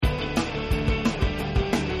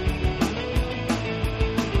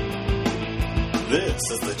This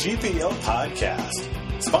is the GPL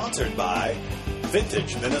Podcast, sponsored by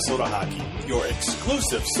Vintage Minnesota Hockey, your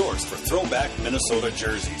exclusive source for throwback Minnesota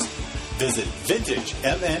jerseys. Visit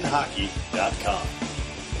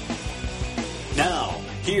vintagemnhockey.com. Now,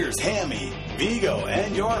 here's Hammy, Vigo,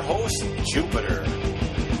 and your host, Jupiter.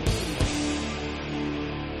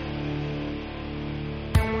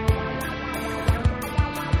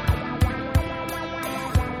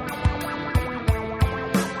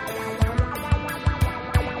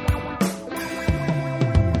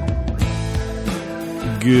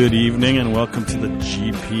 Good evening and welcome to the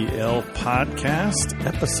GPL Podcast,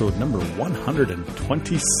 episode number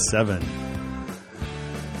 127.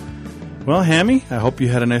 Well, Hammy, I hope you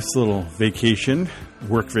had a nice little vacation,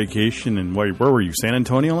 work vacation, and where were you, San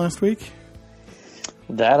Antonio last week?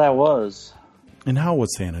 That I was. And how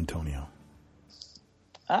was San Antonio?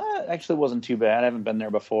 Actually wasn't too bad. I haven't been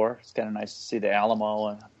there before. It's kind of nice to see the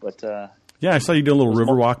Alamo, but... Yeah, I saw you do a little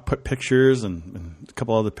Riverwalk pictures and a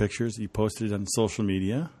couple other pictures that you posted on social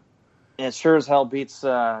media. It sure as hell beats,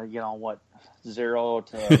 0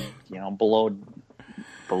 to, below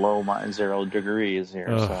 0 degrees here.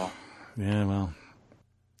 So yeah, well,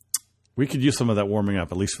 we could use some of that warming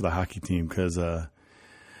up, at least for the hockey team, because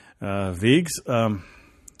Viggs,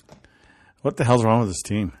 what the hell's wrong with this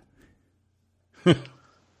team?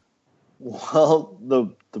 Well,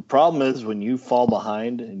 the problem is when you fall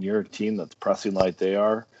behind and you're a team that's pressing like they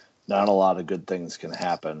are, not a lot of good things can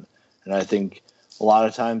happen. And I think a lot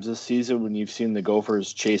of times this season when you've seen the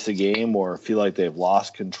Gophers chase a game or feel like they've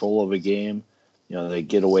lost control of a game, they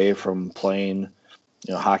get away from playing,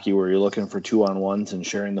 hockey where you're looking for 2-on-1s and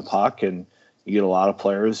sharing the puck, and you get a lot of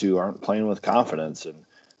players who aren't playing with confidence. And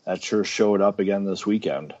that sure showed up again this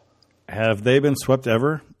weekend. Have they been swept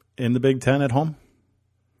ever in the Big Ten at home?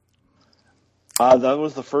 That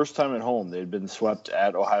was the first time at home. They'd been swept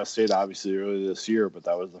at Ohio State, obviously, earlier this year, but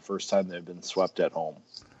that was the first time they'd been swept at home.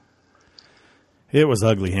 It was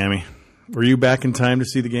ugly, Hammy. Were you back in time to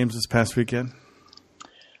see the games this past weekend?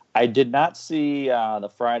 I did not see the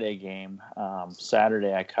Friday game.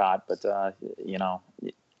 Saturday I caught, but,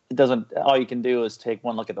 it doesn't – all you can do is take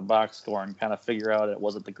one look at the box score and kind of figure out it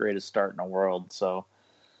wasn't the greatest start in the world. So,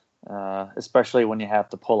 especially when you have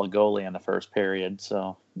to pull a goalie in the first period.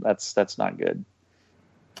 So that's not good.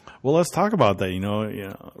 Well, let's talk about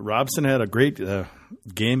that. Robson had a great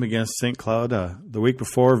game against St. Cloud the week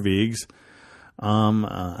before Viggs.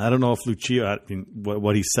 I don't know if Lucia,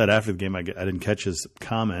 what he said after the game, I didn't catch his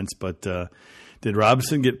comments, but did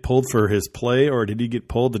Robson get pulled for his play, or did he get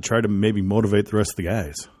pulled to try to maybe motivate the rest of the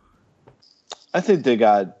guys? I think they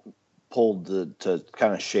got pulled to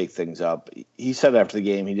kind of shake things up. He said after the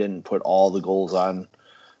game he didn't put all the goals on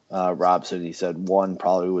Robson. He said one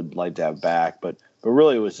probably would like to have back, but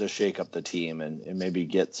really it was to shake up the team and maybe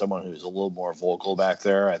get someone who's a little more vocal back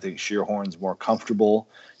there. I think Shearhorn's more comfortable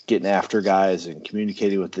getting after guys and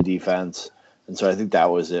communicating with the defense. And so I think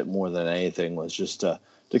that was it more than anything, was just to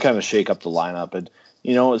kind of shake up the lineup. And,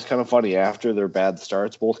 it was kind of funny, after their bad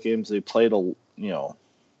starts, both games they played,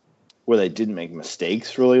 where they didn't make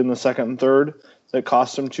mistakes really in the second and third that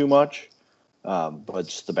cost them too much. But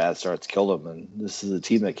just the bad starts killed them. And this is a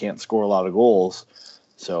team that can't score a lot of goals.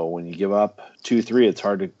 So when you give up 2-3, it's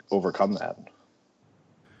hard to overcome that.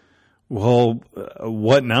 Well,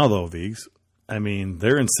 what now though, Viggs? I mean,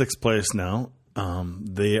 they're in sixth place now.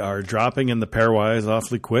 They are dropping in the pairwise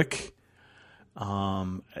awfully quick.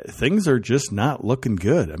 Things are just not looking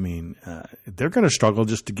good. I mean, they're going to struggle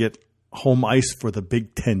just to get home ice for the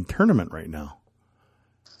Big Ten tournament right now.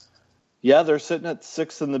 Yeah, they're sitting at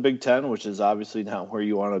sixth in the Big Ten, which is obviously not where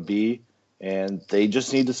you want to be. And they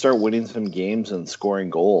just need to start winning some games and scoring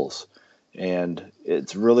goals. And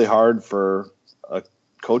it's really hard for a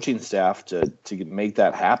coaching staff to make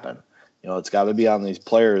that happen. It's got to be on these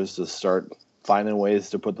players to start finding ways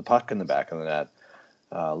to put the puck in the back of the net.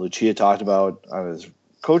 Lucia talked about on his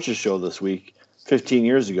coach's show this week, 15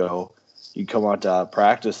 years ago, you'd come out to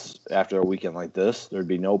practice after a weekend like this. There'd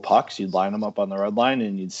be no pucks. You'd line them up on the red line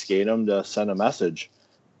and you'd skate them to send a message.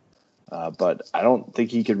 But I don't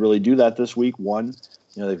think he could really do that this week. One,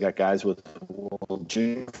 they've got guys with World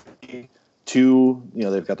Junior. Two,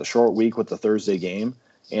 they've got the short week with the Thursday game.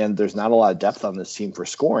 And there's not a lot of depth on this team for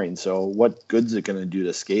scoring. So what good is it going to do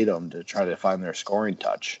to skate them to try to find their scoring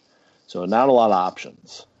touch? So not a lot of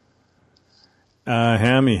options.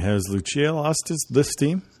 Hammy, has Lucia lost this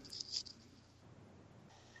team?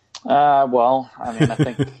 Well, I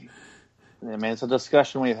think it's a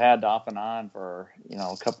discussion we've had off and on for,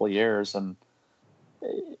 a couple of years. And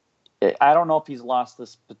I don't know if he's lost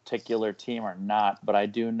this particular team or not, but I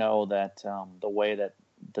do know that the way that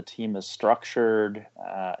the team is structured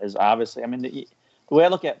is obviously, the way I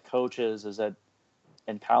look at coaches is that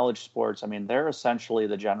in college sports, I mean, they're essentially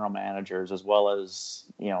the general managers as well as,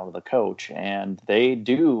 the coach, and they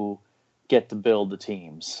do get to build the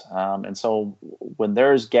teams. And so when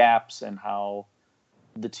there's gaps in how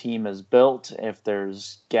the team is built, if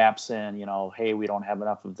there's gaps in, hey, we don't have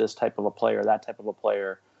enough of this type of a player, that type of a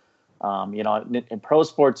player, in pro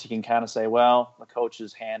sports, you can kind of say, well, the coach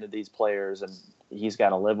has handed these players and he's got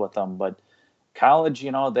to live with them. But college,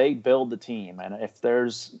 they build the team. And if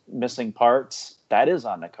there's missing parts, that is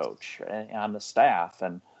on the coach and on the staff.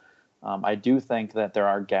 And I do think that there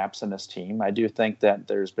are gaps in this team. I do think that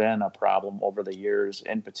there's been a problem over the years.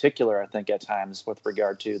 In particular, I think at times with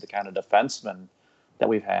regard to the kind of defensemen that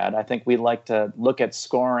we've had. I think we like to look at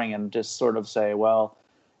scoring and just sort of say, well,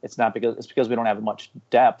 it's because we don't have much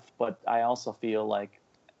depth. But I also feel like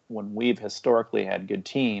when we've historically had good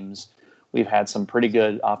teams, we've had some pretty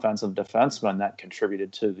good offensive defensemen that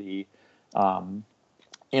contributed to the,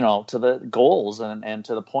 to the goals and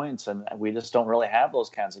to the points. And we just don't really have those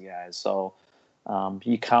kinds of guys. So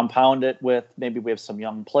you compound it with maybe we have some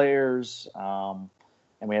young players and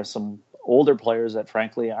we have some older players that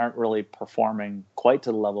frankly aren't really performing quite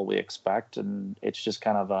to the level we expect. And it's just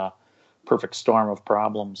kind of a perfect storm of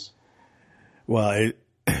problems. Well,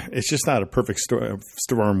 it's just not a perfect storm,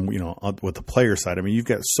 with the player side. I mean, you've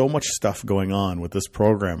got so much stuff going on with this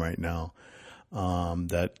program right now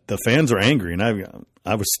that the fans are angry. And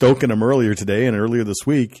I was stoking them earlier today and earlier this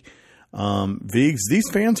week. These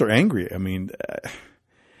fans are angry. I mean,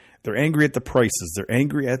 they're angry at the prices. They're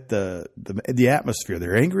angry at the atmosphere.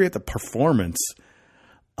 They're angry at the performance.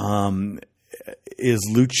 Is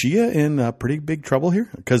Lucia in pretty big trouble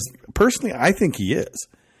here? Because personally, I think he is.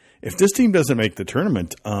 If this team doesn't make the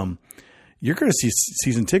tournament, you're going to see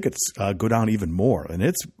season tickets go down even more, and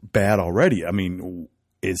it's bad already. I mean,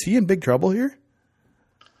 is he in big trouble here?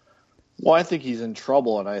 Well, I think he's in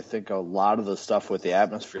trouble, and I think a lot of the stuff with the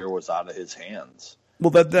atmosphere was out of his hands.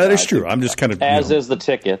 Well, that is true. I'm just kind of is the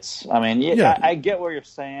tickets. I mean, yeah. I get what you're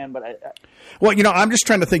saying, but I'm just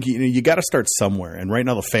trying to think. You got to start somewhere, and right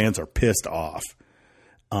now the fans are pissed off.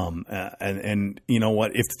 And you know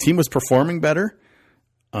what? If the team was performing better,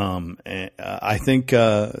 I think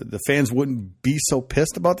the fans wouldn't be so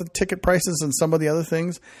pissed about the ticket prices and some of the other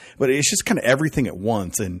things. But it's just kind of everything at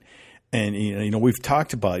once, and we've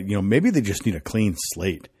talked about maybe they just need a clean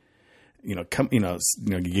slate. You got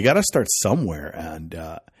to start somewhere, and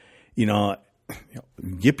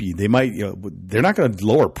Yippee, they might. They're not going to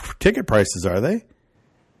lower ticket prices, are they?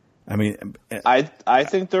 I mean, I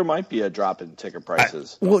think there might be a drop in ticket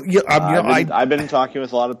prices. I've been talking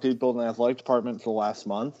with a lot of people in the athletic department for the last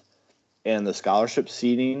month, and the scholarship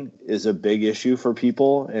seating is a big issue for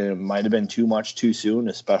people, and it might have been too much too soon,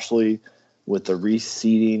 especially with the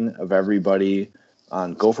reseeding of everybody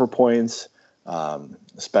on Gopher points.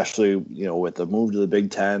 Especially, with the move to the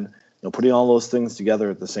Big Ten, putting all those things together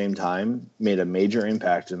at the same time made a major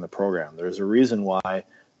impact in the program. There's a reason why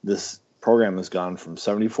this program has gone from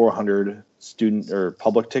 7,400 student or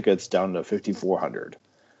public tickets down to 5,400.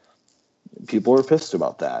 People are pissed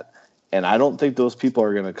about that. And I don't think those people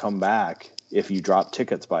are going to come back if you drop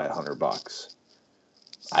tickets by $100.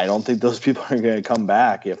 I don't think those people are going to come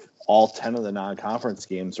back if all 10 of the non-conference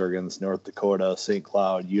games are against North Dakota, St.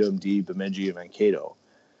 Cloud, UMD, Bemidji, and Mankato.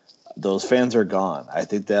 Those fans are gone. I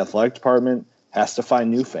think the athletic department has to find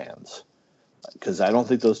new fans because I don't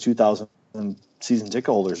think those 2,000 season ticket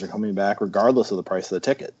holders are coming back regardless of the price of the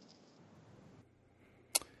ticket.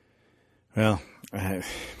 Well, I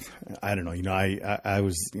don't know. I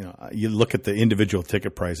was, you look at the individual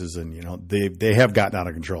ticket prices and, they have gotten out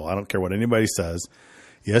of control. I don't care what anybody says.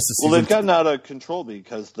 Yes, they've gotten out of control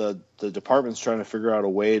because the department's trying to figure out a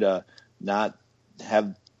way to not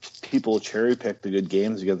have people cherry pick the good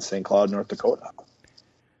games against St. Cloud, North Dakota.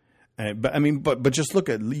 But just look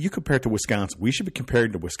at you compare it to Wisconsin. We should be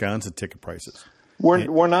compared to Wisconsin ticket prices.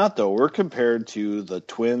 We're not though. We're compared to the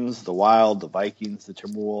Twins, the Wild, the Vikings, the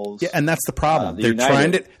Timberwolves. Yeah, and that's the problem. They're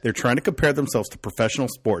trying to compare themselves to professional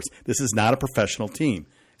sports. This is not a professional team.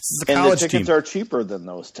 This is a college team. And the tickets are cheaper than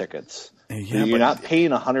those tickets. Yeah, you're not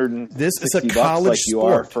paying $160 this is a college like you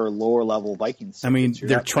sport. are for lower level Vikings tickets. I mean,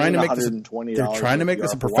 they're trying to make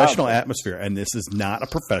this a professional Wild atmosphere, and this is not a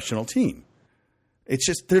professional team. It's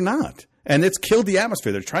just they're not, and it's killed the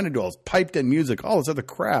atmosphere. They're trying to do all this piped in music, all this other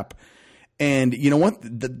crap, and you know what?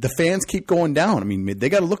 The fans keep going down. I mean, they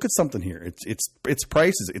got to look at something here. It's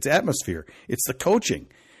prices, it's atmosphere, it's the coaching.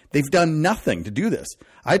 They've done nothing to do this.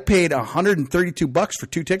 I paid $132 for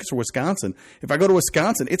 2 tickets for Wisconsin. If I go to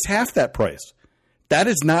Wisconsin, it's half that price. That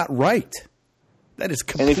is not right. That is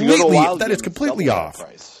completely off.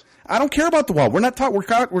 I don't care about the wall. We're not talking.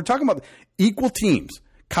 We're talking about equal teams,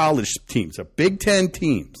 college teams, Big Ten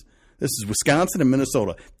teams. This is Wisconsin and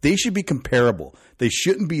Minnesota. They should be comparable. They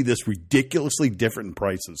shouldn't be this ridiculously different in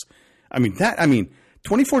prices.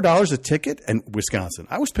 $24 a ticket in Wisconsin.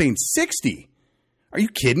 I was paying $60. Are you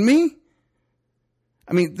kidding me?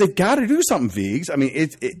 I mean, they've got to do something, Vigs. I mean,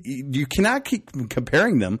 you cannot keep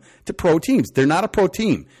comparing them to pro teams. They're not a pro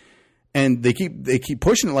team, and they keep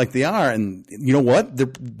pushing it like they are. And you know what?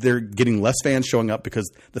 They're getting less fans showing up because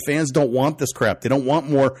the fans don't want this crap. They don't want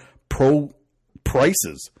more pro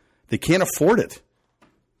prices. They can't afford it.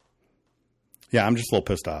 Yeah, I'm just a little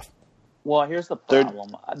pissed off. Well, here's the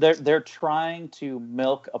problem. They're trying to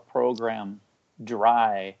milk a program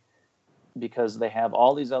dry because they have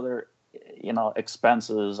all these other,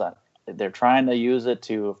 expenses. They're trying to use it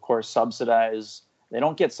to, of course, subsidize. They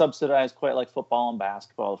don't get subsidized quite like football and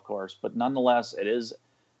basketball, of course, but nonetheless, it is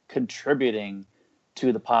contributing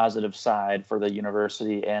to the positive side for the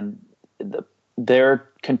university, and they're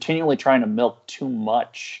continually trying to milk too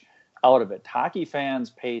much out of it. Hockey fans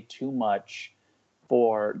pay too much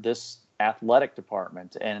for this athletic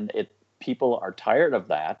department, and people are tired of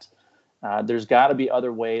that. There's got to be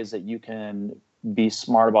other ways that you can be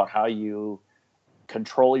smart about how you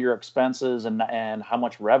control your expenses and how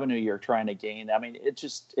much revenue you're trying to gain. I mean,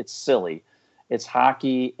 it's silly. It's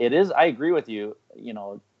hockey. It is. I agree with you.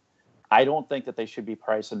 I don't think that they should be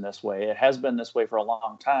priced in this way. It has been this way for a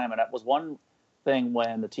long time, and it was one thing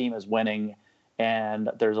when the team is winning, and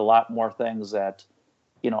there's a lot more things that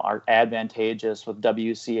are advantageous with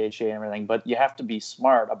WCHA and everything. But you have to be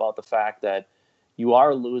smart about the fact that you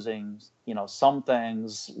are losing, some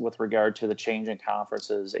things with regard to the change in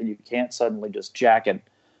conferences, and you can't suddenly just jack it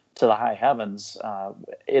to the high heavens.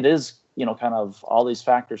 It is, kind of all these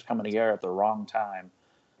factors coming together at the wrong time.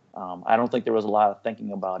 I don't think there was a lot of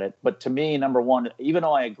thinking about it. But to me, number one, even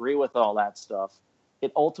though I agree with all that stuff,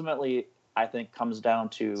 it ultimately, I think, comes down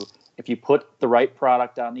to if you put the right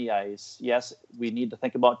product on the ice. Yes, we need to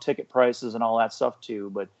think about ticket prices and all that stuff too,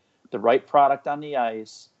 but the right product on the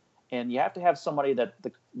ice, and you have to have somebody that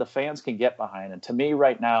the fans can get behind. And to me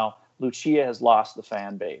right now, Lucia has lost the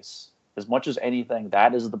fan base. As much as anything,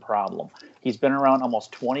 that is the problem. He's been around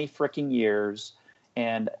almost 20 freaking years.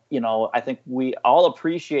 And, I think we all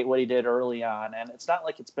appreciate what he did early on. And it's not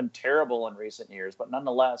like it's been terrible in recent years, but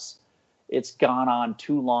nonetheless, it's gone on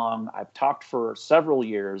too long. I've talked for several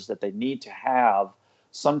years that they need to have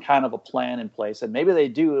some kind of a plan in place. And maybe they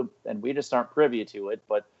do, and we just aren't privy to it.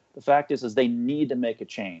 But the fact is they need to make a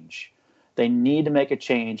change. They need to make a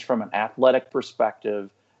change from an athletic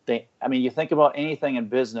perspective. You think about anything in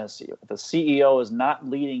business, if the CEO is not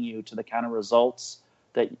leading you to the kind of results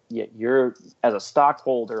that you're, as a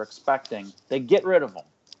stockholder, expecting, they get rid of them.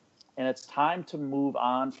 And it's time to move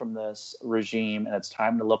on from this regime, and it's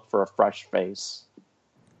time to look for a fresh face.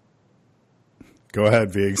 Go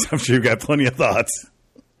ahead, Viggs. I'm sure you've got plenty of thoughts.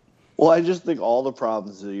 Well, I just think all the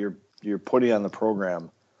problems that you're putting on the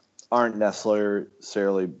program aren't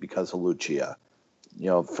necessarily because of Lucia.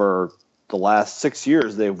 For the last 6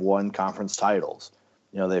 years, they've won conference titles.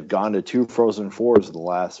 They've gone to 2 Frozen Fours in the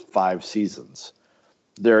last 5 seasons.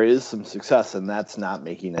 There is some success, and that's not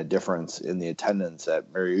making a difference in the attendance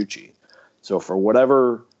at Mariucci. So for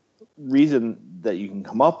whatever reason that you can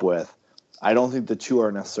come up with, I don't think the two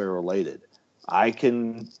are necessarily related. I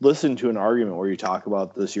can listen to an argument where you talk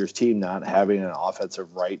about this year's team not having an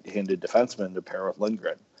offensive right-handed defenseman to pair with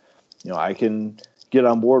Lindgren. I can get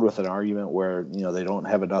on board with an argument where, they don't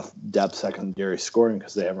have enough depth secondary scoring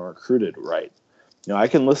because they haven't recruited right. I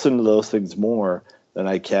can listen to those things more than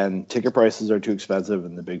I can ticket prices are too expensive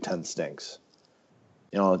and the Big Ten stinks.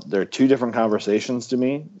 They're two different conversations to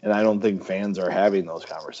me, and I don't think fans are having those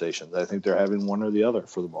conversations. I think they're having one or the other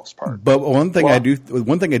for the most part. But one thing I do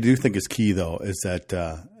think is key, though, is that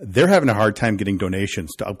they're having a hard time getting donations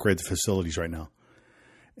to upgrade the facilities right now.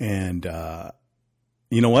 And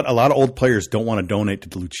you know what? A lot of old players don't want to donate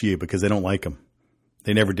to Lucia because they don't like him.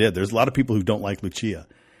 They never did. There's a lot of people who don't like Lucia,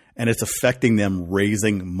 and it's affecting them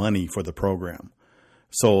raising money for the program.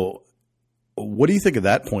 So what do you think of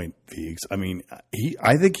that point, Viggs?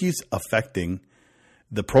 I think he's affecting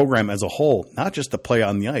the program as a whole, not just the play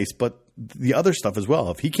on the ice, but the other stuff as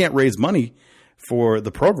well. If he can't raise money for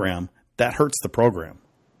the program, that hurts the program.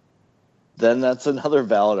 Then that's another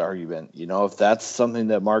valid argument. If that's something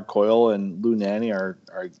that Mark Coyle and Lou Nanny are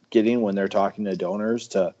getting when they're talking to donors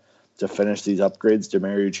to finish these upgrades to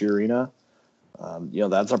Mariucci Arena,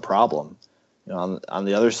 that's a problem. On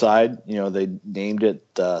the other side, they named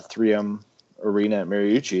it 3M Arena at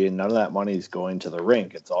Mariucci, and none of that money is going to the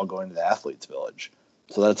rink. It's all going to the Athletes Village.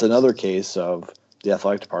 So that's another case of the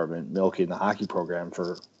athletic department milking the hockey program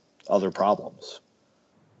for other problems.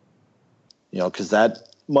 Because that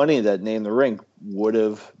money that named the rink would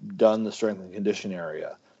have done the strength and condition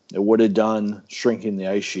area. It would have done shrinking the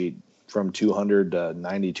ice sheet from 200 to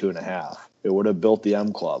 92.5. It would have built the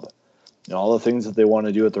M Club. All the things that they want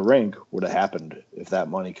to do at the rink would have happened if that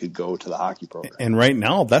money could go to the hockey program. And right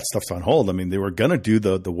now, that stuff's on hold. I mean, they were going to do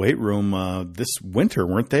the weight room this winter,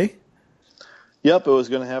 weren't they? Yep, it was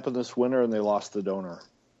going to happen this winter, and they lost the donor.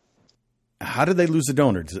 How did they lose the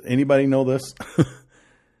donor? Does anybody know this?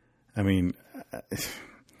 I mean,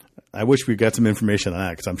 I wish we got some information on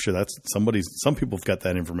that, because I'm sure that's some people have got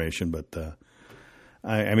that information, but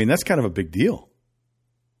I mean, that's kind of a big deal.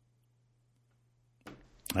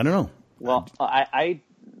 I don't know. Well, I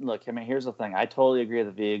look, I mean, here's the thing. I totally agree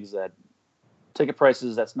with the Vigs that ticket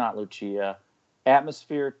prices, that's not Lucia.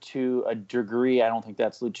 Atmosphere, to a degree, I don't think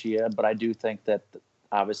that's Lucia, but I do think that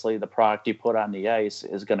obviously the product you put on the ice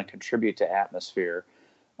is going to contribute to atmosphere.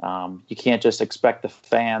 You can't just expect the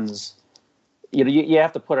fans. You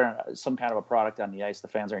have to put some kind of a product on the ice the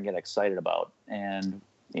fans are going to get excited about. And,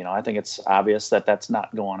 I think it's obvious that that's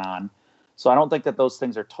not going on. So I don't think that those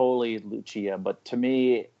things are totally Lucia. But to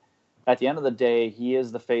me, at the end of the day, he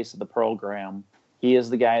is the face of the program. He is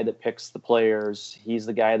the guy that picks the players. He's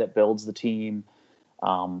the guy that builds the team.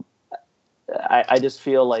 I just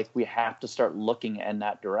feel like we have to start looking in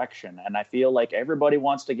that direction. And I feel like everybody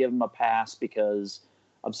wants to give him a pass because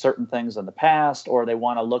of certain things in the past, or they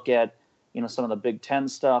want to look at, some of the Big Ten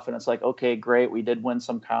stuff. And it's like, okay, great. We did win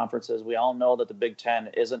some conferences. We all know that the Big Ten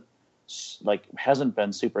hasn't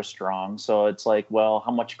been super strong. So it's like, well,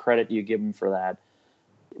 how much credit do you give them for that?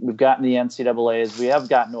 We've gotten the NCAAs. We have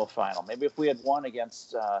gotten to a final. Maybe if we had won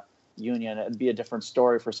against Union, it'd be a different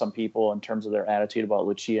story for some people in terms of their attitude about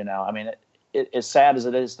Lucia now. I mean, as sad as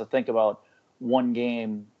it is to think about one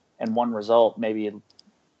game and one result, maybe,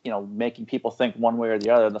 making people think one way or the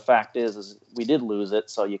other. The fact is we did lose it,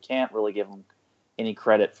 so you can't really give them any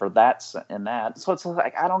credit for that and that. So it's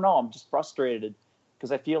like, I don't know. I'm just frustrated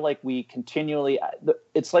because I feel like we continually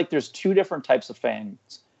 – it's like there's two different types of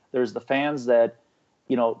fans. There's the fans that,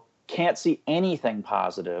 can't see anything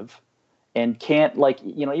positive and can't,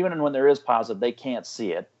 even when there is positive, they can't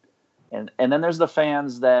see it. And then there's the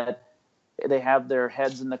fans that they have their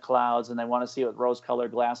heads in the clouds and they want to see it with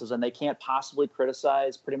rose-colored glasses, and they can't possibly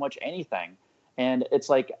criticize pretty much anything. And it's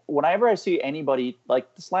like, whenever I see anybody,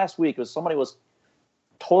 like this last week, somebody was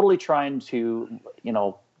totally trying to,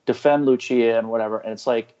 defend Lucia and whatever. And it's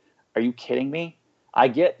like, are you kidding me? I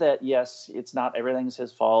get that, yes, it's not everything's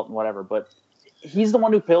his fault and whatever, but he's the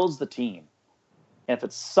one who builds the team. And if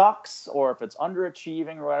it sucks or if it's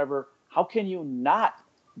underachieving or whatever, how can you not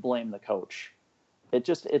blame the coach?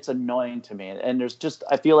 It's annoying to me. And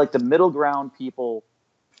I feel like the middle ground people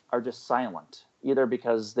are just silent, either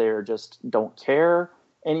because they're just don't care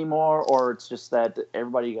anymore, or it's just that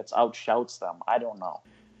everybody outshouts them. I don't know,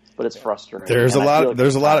 but it's frustrating. There's a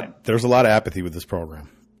lot of apathy with this program.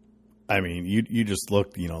 I mean, you just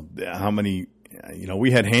looked, how many,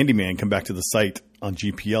 we had Handyman come back to the site on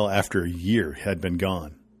GPL after a year had been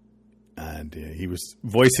gone. And he was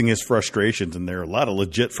voicing his frustrations, and there are a lot of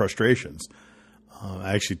legit frustrations.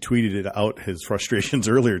 I actually tweeted it out, his frustrations,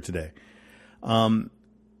 earlier today.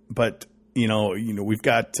 But, we've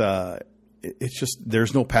got, it's just,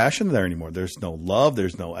 there's no passion there anymore. There's no love.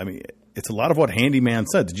 It's a lot of what Handyman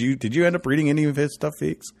said. Did you end up reading any of his stuff,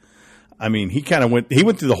 Feeks? I mean, he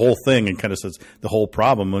went through the whole thing and kind of says the whole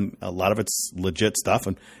problem, and a lot of it's legit stuff.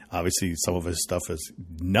 And obviously some of his stuff has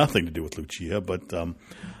nothing to do with Lucia, but,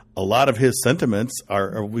 a lot of his sentiments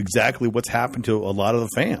are exactly what's happened to a lot of the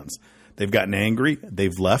fans. They've gotten angry.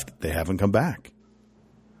 They've left. They haven't come back.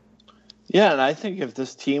 Yeah, and I think if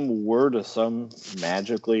this team were to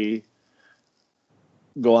magically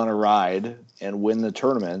go on a ride and win the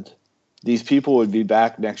tournament, these people would be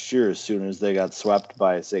back next year as soon as they got swept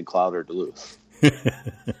by St. Cloud or Duluth.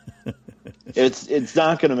 It's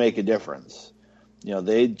not going to make a difference.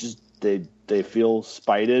 They feel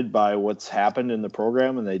spited by what's happened in the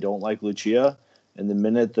program, and they don't like Lucia. And the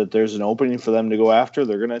minute that there's an opening for them to go after,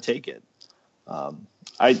 they're going to take it.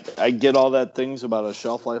 I get all that things about a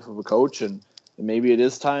shelf life of a coach, and maybe it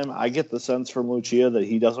is time. I get the sense from Lucia that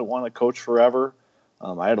he doesn't want to coach forever.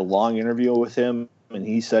 I had a long interview with him, and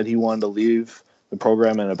he said he wanted to leave the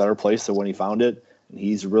program in a better place than when he found it. And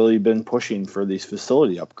he's really been pushing for these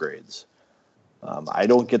facility upgrades. I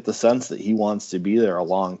don't get the sense that he wants to be there a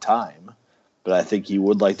long time, but I think he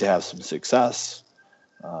would like to have some success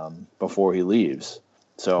before he leaves.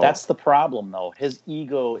 So that's the problem, though. His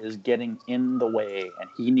ego is getting in the way, and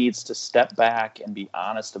he needs to step back and be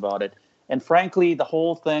honest about it. And frankly, the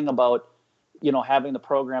whole thing about, having the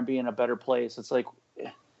program be in a better place, it's like,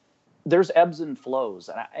 there's ebbs and flows.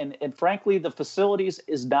 And frankly, the facilities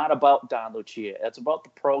is not about Don Lucia. It's about the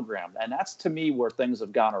program. And that's, to me, where things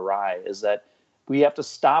have gone awry, is that we have to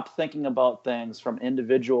stop thinking about things from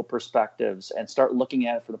individual perspectives and start looking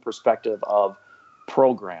at it from the perspective of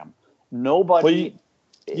program. Nobody...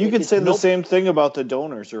 Well, you could say the same thing about the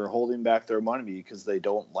donors who are holding back their money because they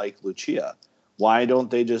don't like Lucia. Why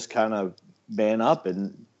don't they just kind of man up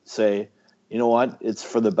and say, you know what, it's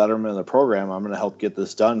for the betterment of the program. I'm going to help get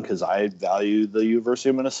this done because I value the University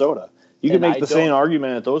of Minnesota. You can make the same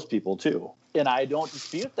argument at those people too. And I don't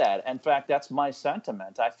dispute that. In fact, that's my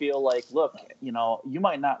sentiment. I feel like, look, you know, you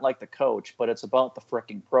might not like the coach, but it's about the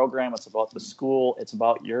fricking program. It's about the school. It's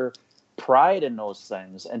about your pride in those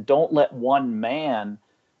things. And don't let one man,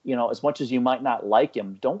 you know, as much as you might not like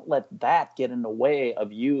him, don't let that get in the way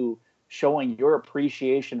of you showing your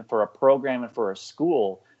appreciation for a program and for a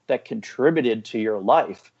school that contributed to your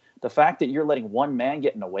life. The fact that you're letting one man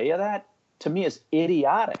get in the way of that, to me, is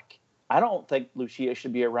idiotic. I don't think Lucia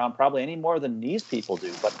should be around probably any more than these people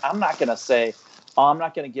do. But I'm not going to say, oh, I'm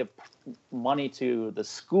not going to give money to the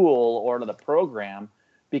school or to the program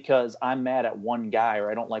because I'm mad at one guy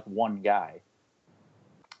or I don't like one guy.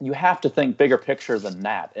 You have to think bigger picture than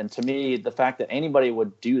that. And to me, the fact that anybody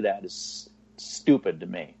would do that is stupid to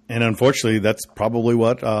me. And unfortunately, that's probably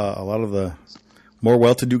what a lot of the more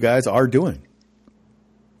well-to-do guys are doing.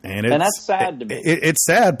 And that's sad to me. It's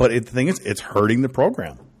sad, but the thing is, it's hurting the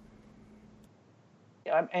program.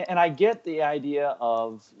 And I get the idea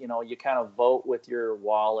of, you know, you kind of vote with your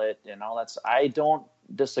wallet and all that. I don't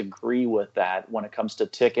disagree with that when it comes to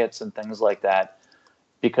tickets and things like that,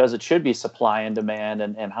 because it should be supply and demand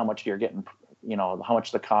and how much you're getting, you know, how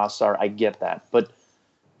much the costs are. I get that. But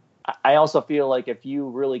I also feel like if you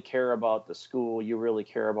really care about the school, you really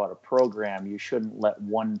care about a program, you shouldn't let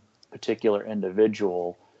one particular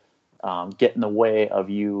individual get in the way of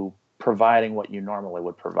you providing what you normally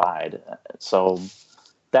would provide. So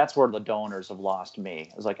that's where the donors have lost me.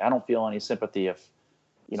 It's like, I don't feel any sympathy if,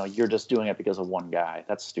 you know, you're just doing it because of one guy.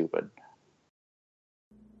 That's stupid.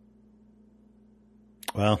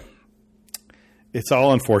 Well, it's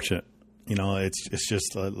all unfortunate. You know, it's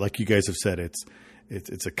just like you guys have said,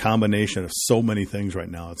 it's a combination of so many things right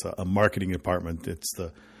now. It's a marketing department. It's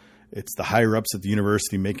the higher ups at the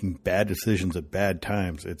university making bad decisions at bad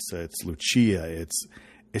times. It's Lucia.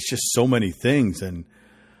 It's just so many things. And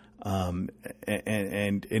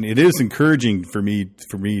it is encouraging for me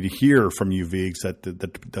to hear from you, Viggs, that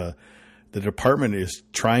the department is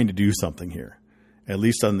trying to do something here, at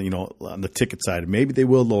least on the ticket side. Maybe they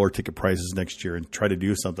will lower ticket prices next year and try to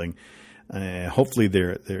do something. Hopefully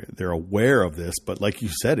they're aware of this, but like you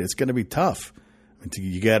said, it's going to be tough. I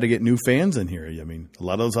mean, you got to get new fans in here. I mean, a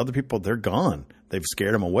lot of those other people, they're gone. They've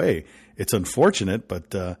scared them away. It's unfortunate,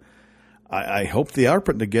 but I hope they are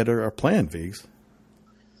putting together a plan, Viggs.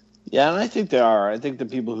 Yeah, and I think they are. I think the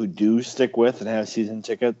people who do stick with and have season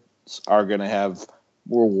tickets are going to have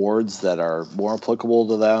rewards that are more applicable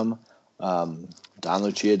to them. Don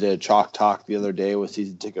Lucia did a chalk talk the other day with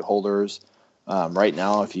season ticket holders. Right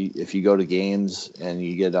now, if you go to games and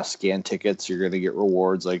you get scanned tickets, you're going to get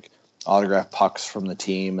rewards like autographed pucks from the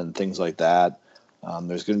team and things like that.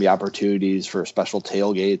 There's going to be opportunities for special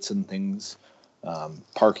tailgates and things,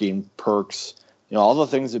 parking perks, all the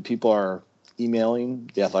things that people are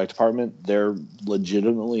emailing the athletic department. They're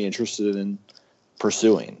legitimately interested in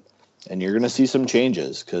pursuing, and you're going to see some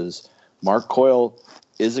changes because Mark Coyle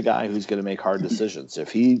is a guy who's going to make hard decisions.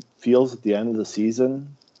 If he feels at the end of the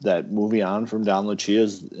season that moving on from Don Lucia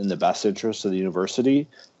is in the best interest of the university,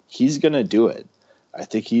 he's going to do it. I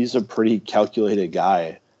think he's a pretty calculated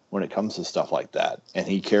guy when it comes to stuff like that, and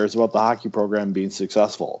he cares about the hockey program being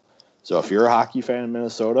successful. So if you're a hockey fan in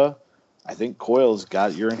Minnesota, I think Coyle's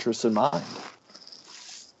got your interest in mind.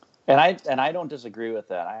 And I don't disagree with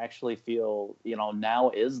that. I actually feel,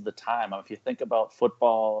 now is the time. If you think about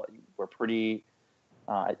football, we're pretty,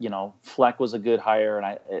 Fleck was a good hire, and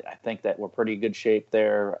I think that we're pretty good shape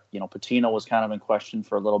there. Patino was kind of in question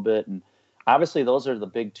for a little bit, and obviously those are the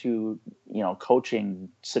big two, coaching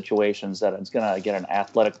situations that it's going to get an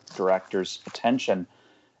athletic director's attention.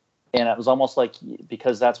 And it was almost like,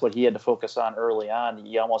 because that's what he had to focus on early on,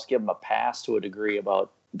 you almost give him a pass to a degree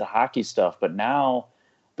about the hockey stuff. But now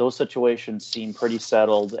those situations seem pretty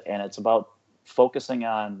settled, and it's about focusing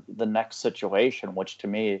on the next situation, which to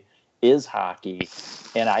me is hockey.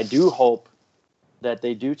 And I do hope that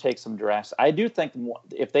they do take some drafts. I do think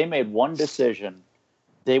if they made one decision,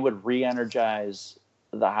 they would re-energize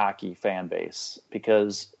the hockey fan base,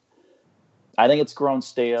 because I think it's grown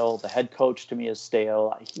stale. The head coach to me is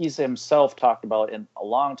stale. He's himself talked about a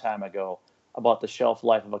long time ago about the shelf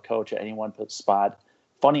life of a coach at any one spot.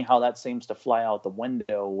 funny how that seems to fly out the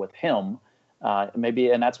window with him.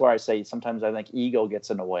 Maybe, and that's where I say sometimes I think ego gets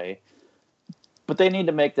in the way. But they need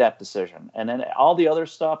to make that decision. And then all the other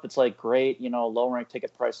stuff, it's like, great, low rank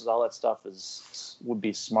ticket prices, all that stuff would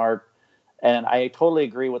be smart. And I totally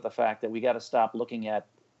agree with the fact that we got to stop looking at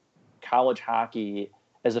college hockey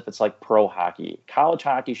as if it's like pro hockey. College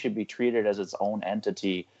hockey should be treated as its own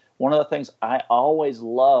entity. One of the things I always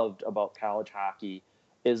loved about college hockey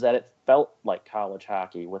is that it felt like college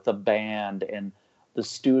hockey with the band and the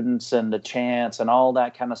students and the chants and all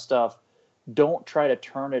that kind of stuff. Don't try to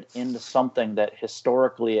turn it into something that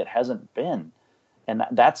historically it hasn't been. And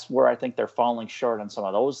that's where I think they're falling short on some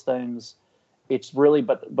of those things. It's really,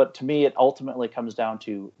 but to me, it ultimately comes down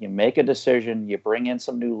to you make a decision, you bring in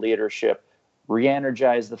some new leadership,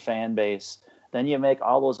 re-energize the fan base, then you make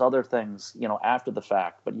all those other things, after the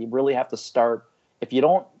fact. But you really have to start. If you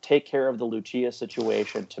don't take care of the Lucia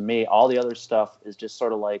situation, to me, all the other stuff is just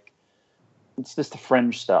sort of like, it's just the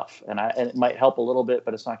fringe stuff. And it might help a little bit,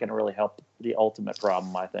 but it's not going to really help the ultimate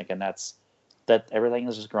problem, I think. And that's that everything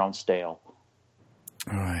has just grown stale.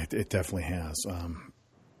 All right. It definitely has.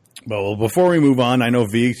 Well, before we move on, I know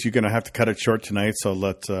Viggs, you're going to have to cut it short tonight. So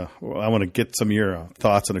I want to get some of your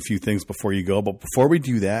thoughts on a few things before you go. But before we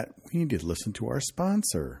do that, we need to listen to our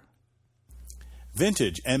sponsor.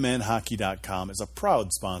 VintageMNHockey.com is a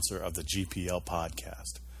proud sponsor of the GPL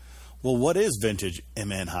podcast. Well, what is Vintage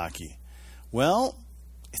MN Hockey? Well,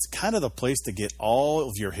 it's kind of the place to get all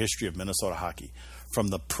of your history of Minnesota hockey, from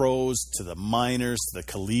the pros to the minors to the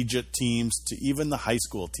collegiate teams to even the high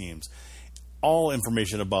school teams. All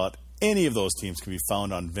information about any of those teams can be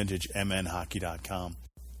found on VintageMNHockey.com.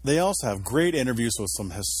 They also have great interviews with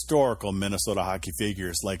some historical Minnesota hockey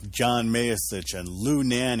figures like John Mayasich and Lou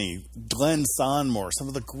Nanny, Glenn Sonmore, some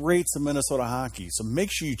of the greats of Minnesota hockey. So make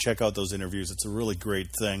sure you check out those interviews. It's a really great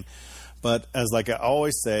thing. But as I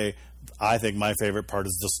always say, I think my favorite part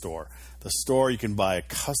is the store. The store, you can buy a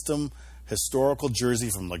custom historical jersey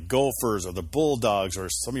from the Gophers or the Bulldogs or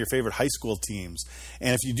some of your favorite high school teams.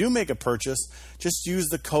 And if you do make a purchase, just use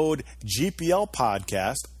the code GPL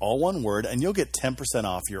Podcast, all one word, and you'll get 10%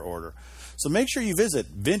 off your order. So make sure you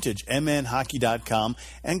visit VintageMNHockey.com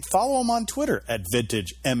and follow them on Twitter at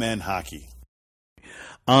VintageMNHockey.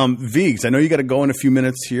 Viggs, I know you got to go in a few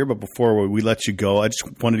minutes here, but before we let you go, I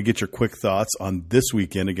just wanted to get your quick thoughts on this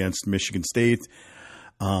weekend against Michigan State.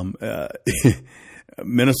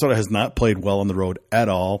 Minnesota has not played well on the road at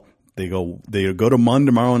all. They go to Munn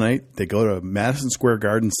tomorrow night. They go to Madison Square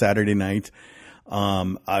Garden Saturday night.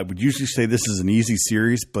 I would usually say this is an easy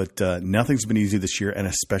series, but nothing's been easy this year, and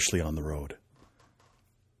especially on the road.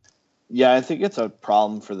 Yeah, I think it's a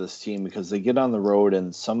problem for this team because they get on the road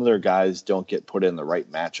and some of their guys don't get put in the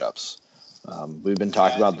right matchups. We've been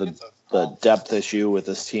talking about the depth issue with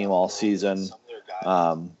this team all season,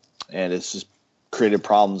 and it's just created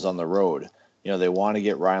problems on the road. They want to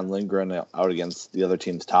get Ryan Lindgren out against the other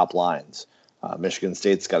team's top lines. Michigan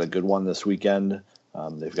State's got a good one this weekend.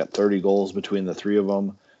 They've got 30 goals between the three of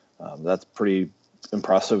them. That's pretty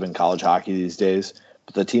impressive in college hockey these days.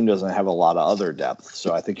 But the team doesn't have a lot of other depth.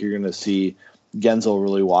 So I think you're going to see Gensel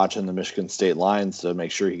really watching the Michigan State lines to make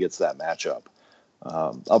sure he gets that matchup.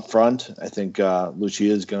 Up front, I think Lucia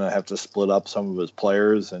is going to have to split up some of his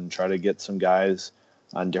players and try to get some guys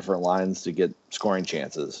on different lines to get scoring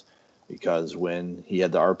chances. Because when he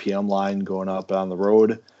had the RPM line going up on the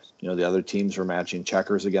road, the other teams were matching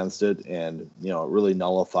checkers against it, and it really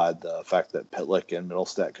nullified the effect that Pitlick and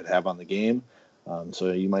Mittelstadt could have on the game.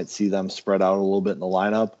 So you might see them spread out a little bit in the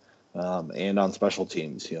lineup and on special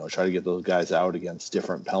teams. Try to get those guys out against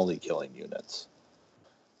different penalty killing units.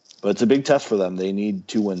 But it's a big test for them. They need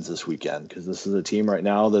 2 wins this weekend because this is a team right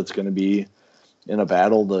now that's going to be in a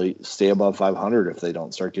battle to stay above 500 if they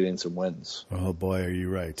don't start getting some wins. Oh, boy, are you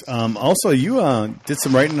right. Also, you did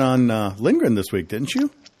some writing on Lindgren this week, didn't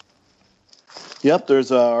you? Yep,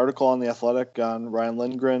 there's an article on The Athletic on Ryan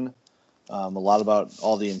Lindgren, a lot about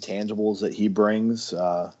all the intangibles that he brings.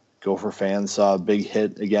 Gopher fans saw a big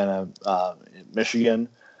hit again in Michigan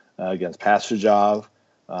against Pastujov.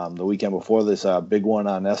 The weekend before, they saw a big one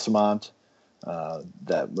on Essamont.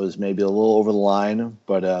 That was maybe a little over the line,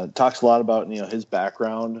 but talks a lot about his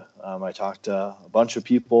background. I talked to a bunch of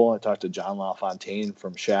people. I talked to John LaFontaine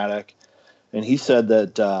from Shattuck, and he said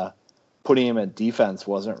that putting him at defense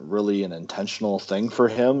wasn't really an intentional thing for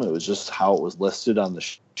him. It was just how it was listed on the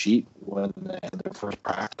sheet when they had their first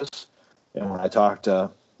practice. And when I talked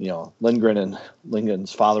to Lindgren and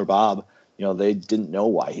Lindgren's father Bob, they didn't know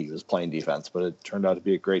why he was playing defense, but it turned out to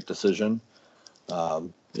be a great decision.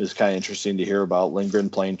 It was kind of interesting to hear about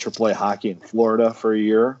Lindgren playing AAA hockey in Florida for a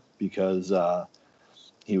year because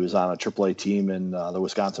He was on a AAA team in the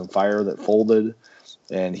Wisconsin Fire that folded,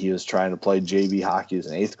 and he was trying to play JV hockey as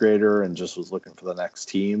an 8th grader and just was looking for the next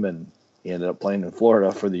team, and he ended up playing in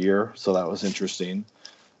Florida for the year, so that was interesting.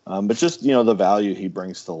 But just, the value he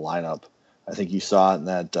brings to the lineup. I think you saw it in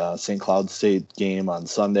that St. Cloud State game on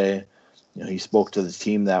Sunday. He spoke to the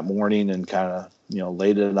team that morning and kind of,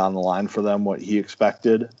 laid it on the line for them, what he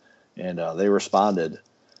expected, and they responded.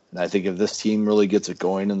 And I think if this team really gets it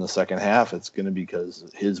going in the second half, it's going to be because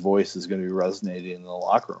his voice is going to be resonating in the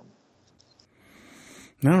locker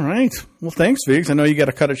room. All right. Well, thanks, Viggs. I know you got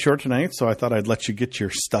to cut it short tonight, so I thought I'd let you get your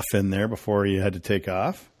stuff in there before you had to take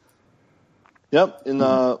off. Yep. In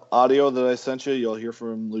the audio that I sent you, you'll hear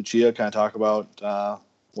from Lucia kind of talk about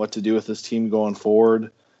what to do with this team going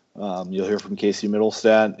forward. You'll hear from Casey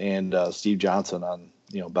Mittelstadt and Steve Johnson on,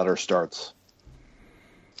 better starts.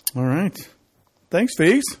 All right. Thanks,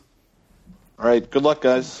 Viggs. All right. Good luck,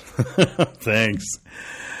 guys. Thanks.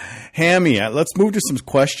 Hammy, let's move to some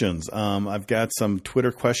questions. I've got some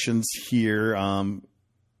Twitter questions here.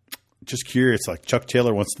 Just curious, like Chuck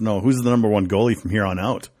Taylor wants to know, who's the number one goalie from here on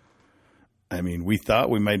out? I mean, we thought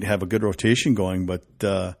we might have a good rotation going, but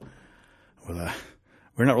we're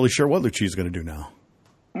not really sure what Lucia is going to do now.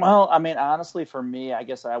 Well, I mean, honestly, for me, I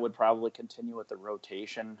guess I would probably continue with the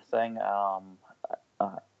rotation thing.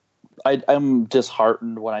 I'm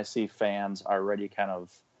disheartened when I see fans already kind of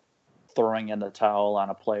throwing in the towel on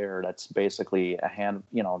a player that's basically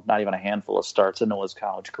not even a handful of starts into his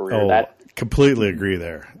college career. That completely agree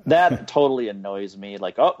there. That totally annoys me.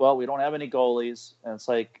 Like, oh, well, we don't have any goalies. And it's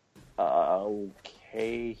like,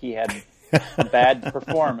 okay, he had a bad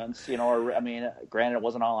performance, granted it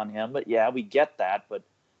wasn't all on him, but yeah, we get that. But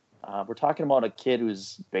we're talking about a kid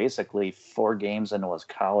who's basically 4 games into his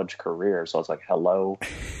college career. So it's like, hello.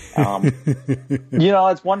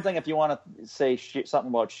 It's one thing if you want to say something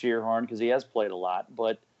about Shearhorn because he has played a lot,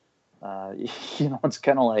 but it's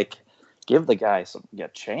kind of like give the guy a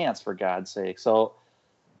chance for God's sake. So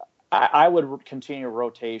I would continue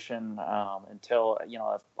rotation until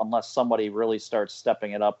unless somebody really starts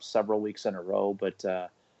stepping it up several weeks in a row. But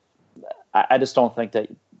I just don't think that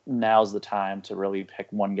now's the time to really pick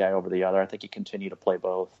one guy over the other. I think you continue to play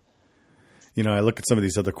both. I look at some of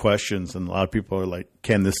these other questions, and a lot of people are like,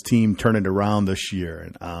 can this team turn it around this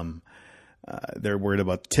year? And they're worried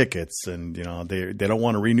about tickets, and, they don't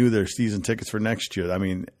want to renew their season tickets for next year. I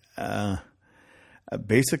mean,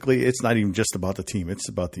 basically, it's not even just about the team. It's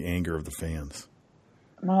about the anger of the fans.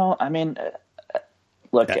 No, I mean,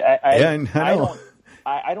 look,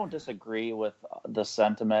 I don't disagree with the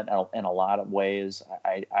sentiment in a lot of ways.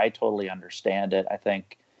 I totally understand it. I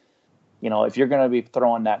think, if you're going to be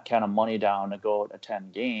throwing that kind of money down to go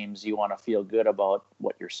attend games, you want to feel good about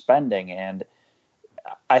what you're spending. And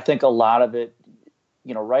I think a lot of it,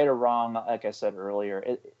 right or wrong, like I said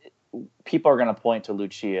earlier, people are going to point to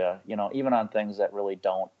Lucia, even on things that really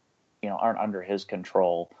aren't under his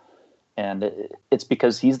control. And it's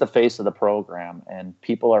because he's the face of the program, and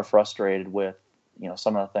people are frustrated with,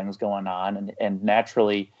 some of the things going on. And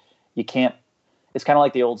naturally, you can't. It's kind of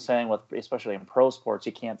like the old saying with, especially in pro sports,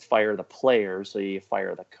 you can't fire the players, so you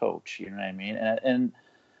fire the coach. You know what I mean? And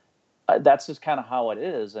that's just kind of how it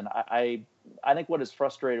is. And I think what has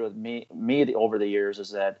frustrated with me over the years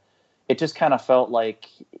is that it just kind of felt like,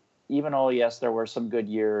 even though, yes, there were some good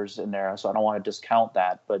years in there, so I don't want to discount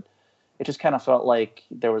that, but it just kind of felt like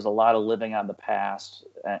there was a lot of living on the past,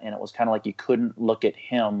 and it was kind of like you couldn't look at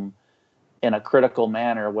him in a critical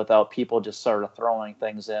manner without people just sort of throwing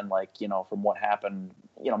things in, like, from what happened,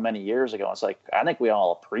 many years ago. It's like, I think we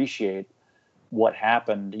all appreciate what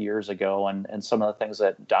happened years ago and some of the things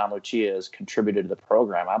that Don Lucia has contributed to the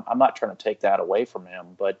program. I'm not trying to take that away from him,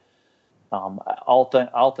 but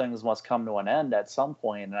all things must come to an end at some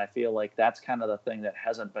point. And I feel like that's kind of the thing that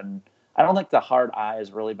hasn't been, I don't think the hard eye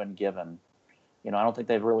has really been given. I don't think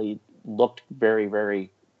they've really looked very, very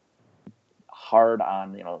hard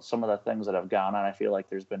on, some of the things that have gone on. I feel like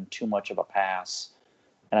there's been too much of a pass.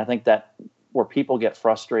 And I think that where people get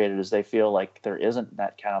frustrated is they feel like there isn't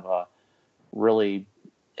that kind of a really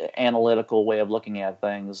analytical way of looking at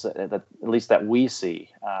things that at least that we see.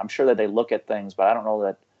 I'm sure that they look at things, but I don't know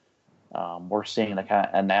that we're seeing the kind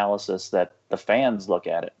of analysis that the fans look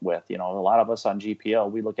at it with. A lot of us on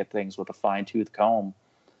GPL, we look at things with a fine-tooth comb.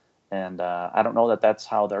 And I don't know that that's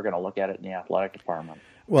how they're going to look at it in the athletic department.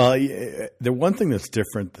 Well, the one thing that's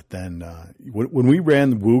different than when we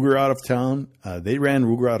ran Wooger out of town, they ran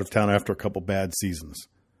Wooger out of town after a couple bad seasons.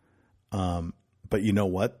 But you know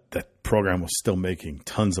what? That program was still making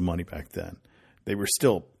tons of money back then. They were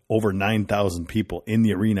still over 9,000 people in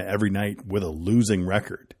the arena every night with a losing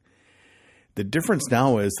record. The difference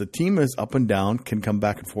now is the team is up and down, can come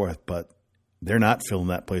back and forth, but they're not filling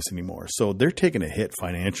that place anymore. So they're taking a hit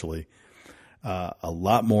financially a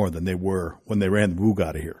lot more than they were when they ran the Woog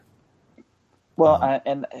out of here. Well,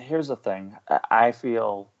 and here's the thing. I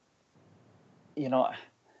feel,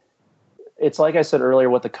 it's like I said earlier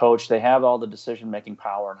with the coach, they have all the decision-making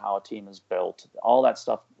power and how a team is built, all that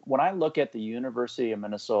stuff. When I look at the University of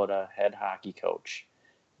Minnesota head hockey coach,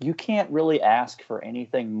 you can't really ask for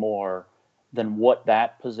anything more than what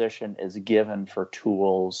that position is given for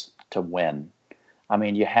tools to win. I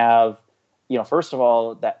mean, you have, first of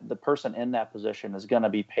all, that the person in that position is going to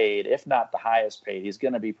be paid, if not the highest paid, he's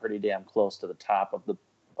going to be pretty damn close to the top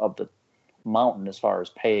of the mountain as far as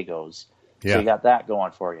pay goes. Yeah. So you got that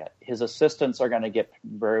going for you. His assistants are going to get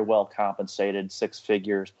very well compensated, 6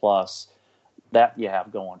 figures plus. That you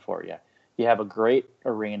have going for you. You have a great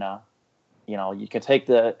arena. You can take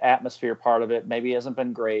the atmosphere part of it. Maybe it hasn't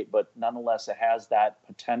been great, but nonetheless, it has that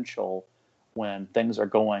potential when things are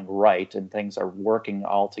going right and things are working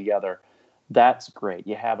all together. That's great.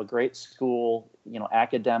 You have a great school,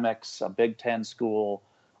 academics, a Big Ten school,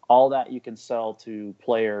 all that you can sell to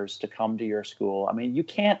players to come to your school. I mean, you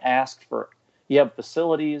can't ask for, you have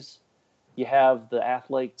facilities, you have the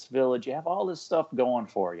athletes village, you have all this stuff going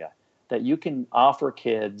for you that you can offer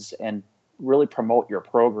kids and really promote your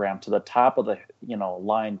program to the top of the,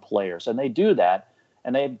 line players. And they do that,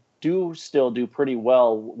 and they do still do pretty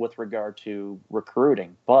well with regard to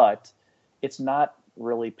recruiting, but it's not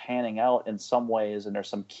really panning out in some ways. And there's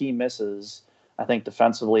some key misses. I think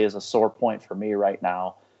defensively is a sore point for me right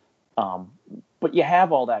now. But you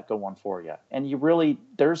have all that going for you, and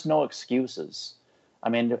there's no excuses. I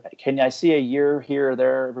mean, can I see a year here or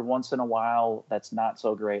there every once in a while that's not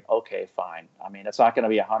so great? Okay, fine. I mean, it's not going to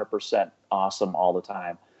be 100% awesome all the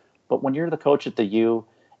time. But when you're the coach at the U,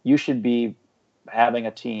 you should be having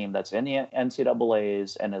a team that's in the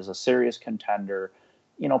NCAAs and is a serious contender,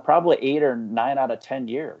 probably 8 or 9 out of 10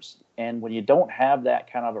 years. And when you don't have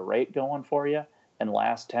that kind of a rate going for you in the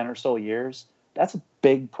last 10 or so years, that's a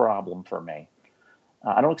big problem for me.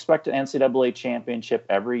 I don't expect an NCAA championship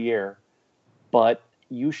every year, but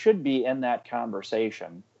you should be in that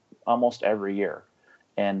conversation almost every year.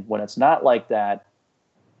 And when it's not like that,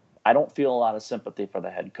 I don't feel a lot of sympathy for the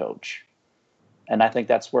head coach. And I think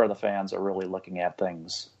that's where the fans are really looking at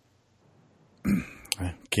things.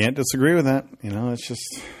 I can't disagree with that. It's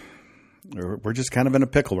just, we're just kind of in a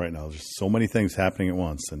pickle right now. There's so many things happening at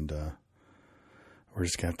once, and we're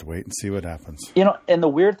just going to have to wait and see what happens. And the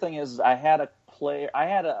weird thing is I'm not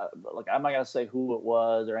going to say who it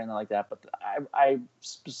was or anything like that, but I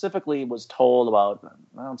specifically was told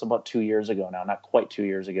it's about 2 years ago now, not quite 2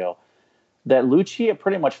 years ago, that Lucia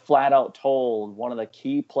pretty much flat out told one of the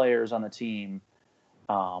key players on the team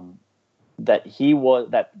that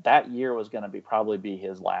that year was going to probably be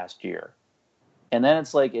his last year. And then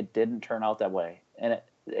it's like, it didn't turn out that way. And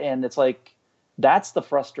it's like, that's the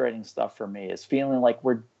frustrating stuff for me, is feeling like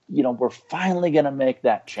we're finally going to make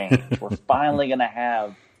that change. We're finally going to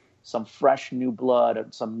have some fresh new blood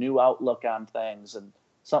and some new outlook on things and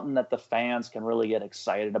something that the fans can really get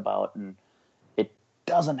excited about. And it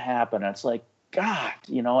doesn't happen. It's like, God,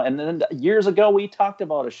 and then years ago we talked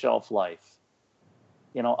about a shelf life,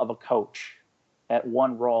 of a coach at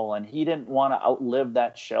one role, and he didn't want to outlive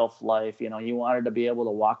that shelf life. He wanted to be able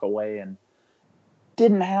to walk away, and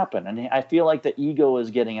didn't happen. And I feel like the ego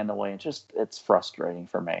is getting in the way. It's frustrating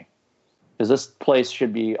for me, because this place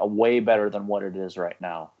should be a way better than what it is right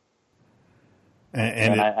now.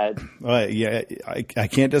 I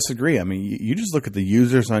can't disagree. I mean, you just look at the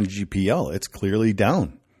users on GPL. It's clearly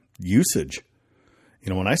down. Usage.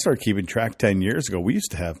 When I started keeping track 10 years ago, we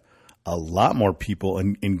used to have a lot more people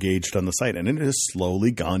engaged on the site, and it has slowly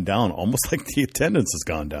gone down, almost like the attendance has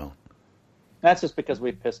gone down. That's just because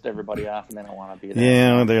we pissed everybody off and they don't want to be there.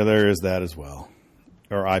 Yeah, there is that as well.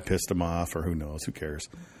 Or I pissed them off, or who knows? Who cares?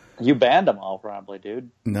 You banned them all probably, dude.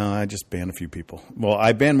 No, I just banned a few people. Well,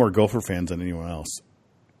 I banned more Gopher fans than anyone else.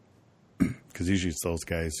 Because usually it's those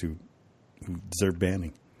guys who deserve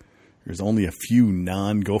banning. There's only a few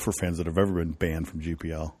non-Gopher fans that have ever been banned from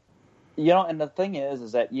GPL. And the thing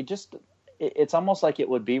is that it's almost like it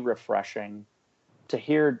would be refreshing to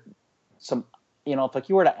hear some, if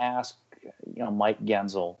you were to ask, Mike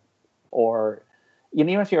Genzel, or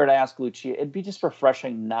even if you were to ask Lucia, it'd be just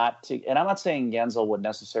refreshing not to, and I'm not saying Genzel would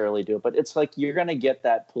necessarily do it, but it's like you're going to get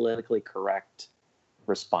that politically correct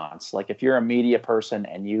response. Like if you're a media person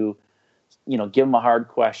and you give them a hard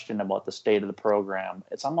question about the state of the program,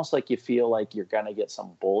 it's almost like you feel like you're going to get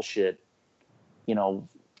some bullshit,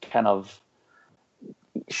 kind of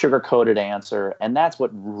sugar-coated answer. And that's what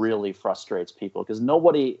really frustrates people, because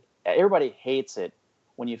nobody everybody hates it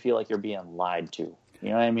when you feel like you're being lied to. You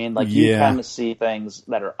know what I mean? Like you kind of see things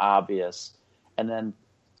that are obvious, and then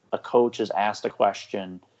a coach is asked a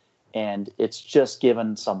question, and it's just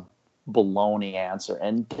given some baloney answer.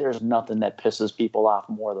 And there's nothing that pisses people off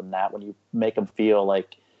more than that, when you make them feel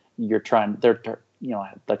like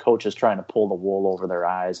the coach is trying to pull the wool over their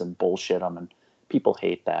eyes and bullshit them, and people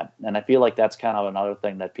hate that. And I feel like that's kind of another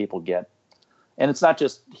thing that people get. And it's not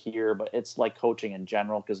just here, but it's like coaching in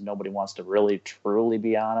general, because nobody wants to really truly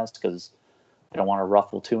be honest, because they don't want to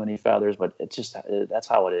ruffle too many feathers. But it's just, that's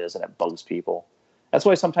how it is, and it bugs people. That's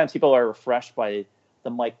why sometimes people are refreshed by the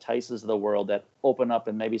Mike Tysons of the world that open up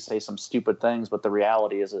and maybe say some stupid things, but the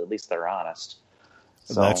reality is at least they're honest.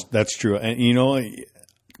 So, that's true. And,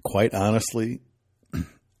 quite honestly,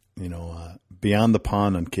 Beyond the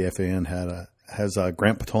Pond on KFAN has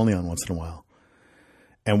Grant Patolni on once in a while.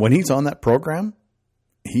 And when he's on that program,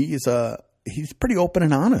 he's pretty open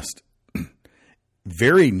and honest.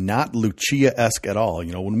 Very not Lucia-esque at all.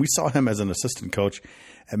 When we saw him as an assistant coach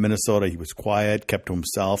at Minnesota, he was quiet, kept to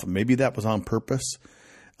himself. And maybe that was on purpose.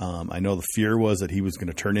 I know the fear was that he was going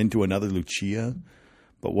to turn into another Lucia.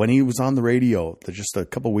 But when he was on the radio just a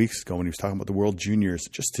couple of weeks ago, when he was talking about the World Juniors,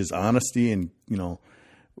 just his honesty and,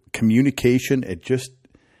 communication,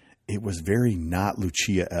 it was very not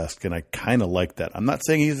Lucia-esque, and I kind of like that. I'm not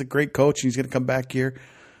saying he's a great coach and he's going to come back here,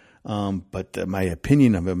 but my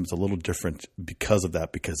opinion of him is a little different because of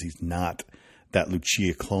that, because he's not that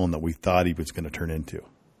Lucia clone that we thought he was going to turn into.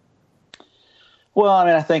 Well, I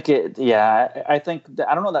mean, I think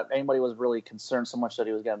I don't know that anybody was really concerned so much that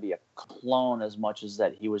he was going to be a clone as much as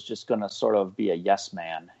that he was just going to sort of be a yes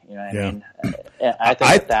man. You know what I mean?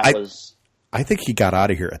 I think he got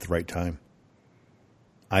out of here at the right time.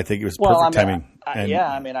 I think it was perfect timing.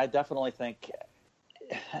 I definitely think,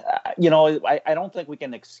 I don't think we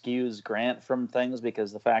can excuse Grant from things,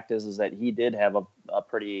 because the fact is that he did have a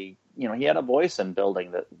pretty, he had a voice in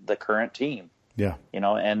building the current team. Yeah.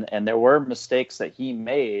 And there were mistakes that he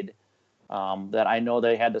made that I know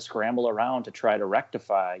they had to scramble around to try to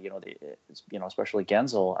rectify, especially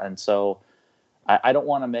Gensel. And so I don't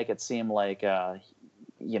want to make it seem like,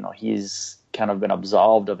 he's kind of been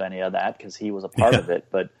absolved of any of that, because he was a part of it.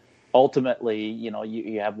 But ultimately,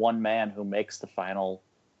 you have one man who makes the final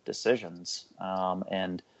decisions,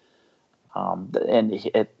 he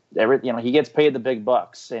gets paid the big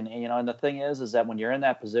bucks, and the thing is that when you're in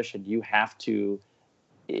that position, you have to.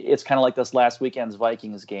 It's kind of like this last weekend's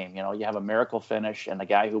Vikings game. You have a miracle finish, and the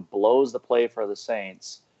guy who blows the play for the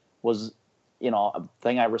Saints was, a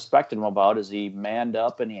thing I respected him about is he manned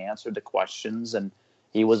up and he answered the questions and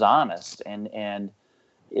he was honest. And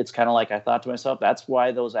it's kind of like I thought to myself, that's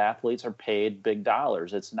why those athletes are paid big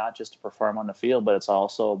dollars. It's not just to perform on the field, but it's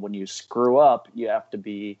also when you screw up, you have to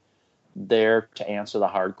be there to answer the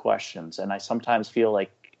hard questions. And I sometimes feel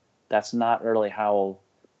like that's not really how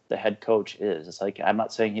the head coach is. It's like, I'm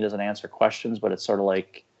not saying he doesn't answer questions, but it's sort of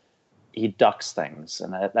like he ducks things,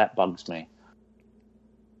 and that bugs me.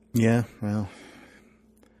 Yeah, well,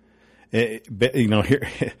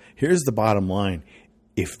 here's the bottom line.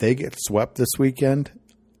 If they get swept this weekend,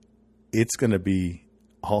 it's going to be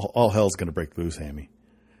all hell's going to break loose, Hammy.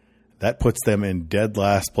 That puts them in dead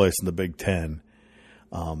last place in the Big Ten.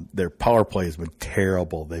 Their power play has been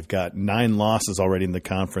terrible. They've got 9 losses already in the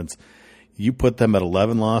conference. You put them at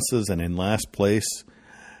 11 losses and in last place,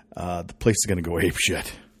 the place is going to go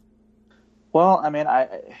apeshit. Well, I mean,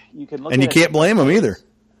 you can look, and you can't blame them either.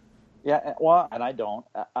 Yeah, well, and I don't.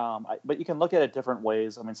 But you can look at it different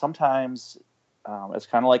ways. I mean, sometimes it's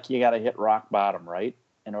kind of like you got to hit rock bottom, right,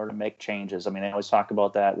 in order to make changes. I mean, I always talk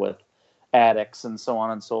about that with addicts and so on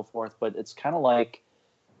and so forth. But it's kind of like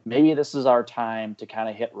maybe this is our time to kind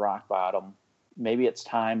of hit rock bottom. Maybe it's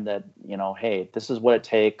time that, hey, this is what it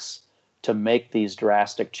takes to make these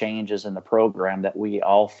drastic changes in the program that we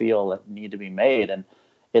all feel that need to be made. And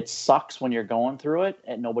it sucks when you're going through it,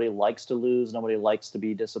 and nobody likes to lose. Nobody likes to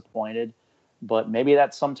be disappointed. But maybe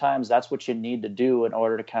sometimes that's what you need to do in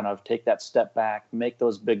order to kind of take that step back, make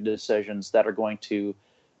those big decisions that are going to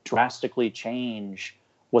drastically change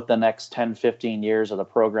what the next 10, 15 years of the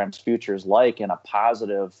program's future is like in a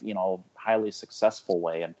positive, highly successful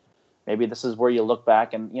way. And maybe this is where you look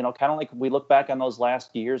back and, kind of like we look back on those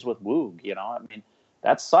last years with Woog, I mean,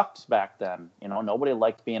 that sucked back then. Nobody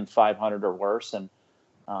liked being 500 or worse. And,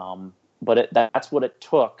 but that's what it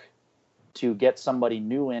took to get somebody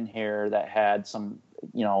new in here that had some,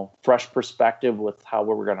 fresh perspective with how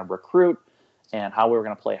we were going to recruit and how we were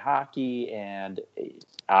going to play hockey. And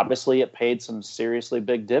obviously it paid some seriously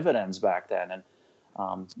big dividends back then. And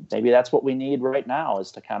Maybe that's what we need right now,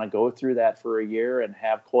 is to kind of go through that for a year and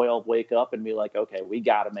have Coyle wake up and be like, okay, we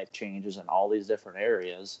got to make changes in all these different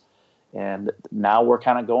areas. And now we're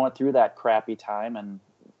kind of going through that crappy time.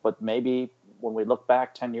 But maybe when we look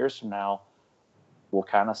back 10 years from now, we'll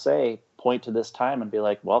kind of point to this time and be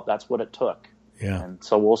like, well, that's what it took. Yeah. And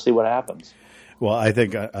so we'll see what happens. Well, I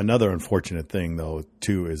think another unfortunate thing, though,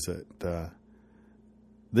 too, is that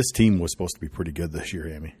this team was supposed to be pretty good this year,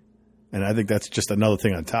 Amy. And I think that's just another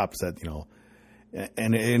thing on top, is that,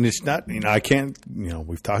 and it's not, I can't,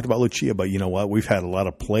 we've talked about Lucia, but you know what? We've had a lot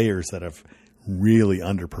of players that have really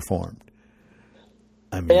underperformed.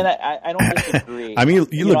 I mean, and I don't disagree. I mean,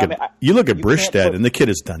 you look at Bristead, and the kid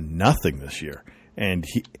has done nothing this year. And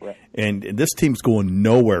and this team's going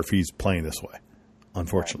nowhere if he's playing this way,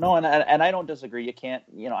 unfortunately. No, and I don't disagree. You can't,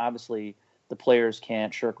 obviously the players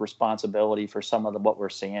can't shirk responsibility for some of what we're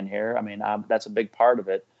seeing here. I mean, that's a big part of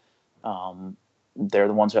it. They're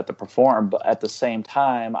the ones who have to perform. But at the same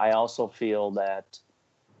time, I also feel that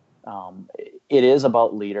it is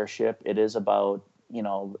about leadership. It is about,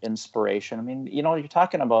 inspiration. I mean, you're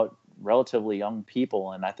talking about relatively young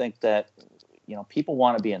people, and I think that, people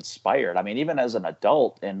want to be inspired. I mean, even as an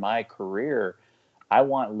adult in my career, I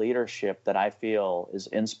want leadership that I feel is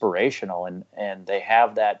inspirational, and they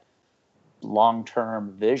have that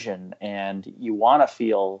long-term vision, and you want to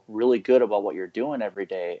feel really good about what you're doing every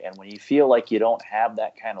day. And when you feel like you don't have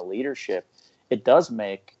that kind of leadership, it does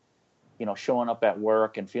make, showing up at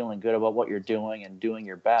work and feeling good about what you're doing and doing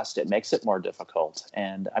your best, it makes it more difficult.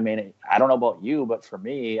 And I mean, I don't know about you, but for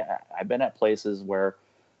me, I've been at places where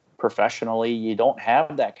professionally you don't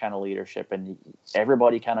have that kind of leadership, and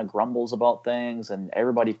everybody kind of grumbles about things and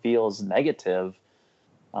everybody feels negative.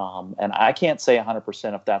 And I can't say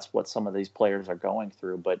 100% if that's what some of these players are going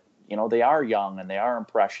through, but they are young and they are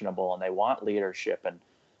impressionable and they want leadership. And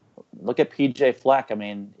look at PJ Fleck. I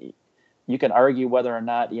mean, you can argue whether or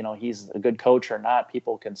not, he's a good coach or not.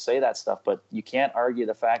 People can say that stuff, but you can't argue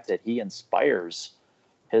the fact that he inspires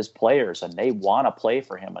his players and they want to play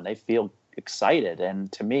for him and they feel excited. And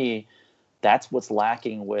to me, that's what's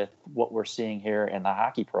lacking with what we're seeing here in the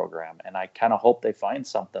hockey program. And I kind of hope they find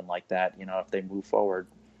something like that, if they move forward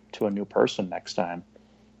to a new person next time.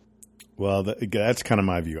 Well, that's kind of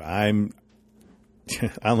my view. I'm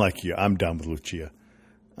like you. I'm done with Lucia.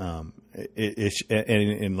 And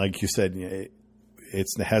like you said, it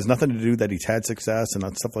has nothing to do that he's had success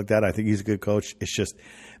and stuff like that. I think he's a good coach. It's just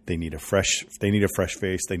they need a fresh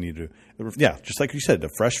face. They need just like you said, a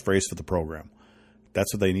fresh face for the program.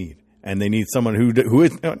 That's what they need. And they need someone who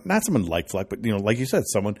is not someone like Fleck, but like you said,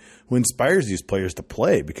 someone who inspires these players to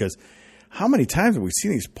play. Because how many times have we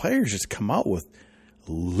seen these players just come out with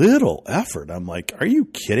little effort? I'm like, are you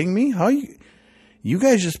kidding me? You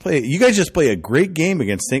guys just play a great game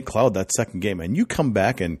against St. Cloud, that second game, and you come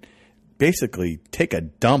back and basically take a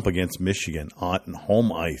dump against Michigan on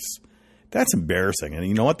home ice. That's embarrassing. And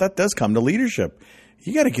you know what? That does come to leadership.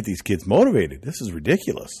 You got to get these kids motivated. This is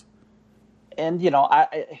ridiculous. And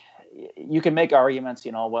you can make arguments,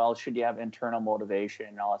 well, should you have internal motivation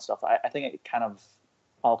and all that stuff? I think it kind of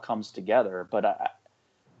all comes together. But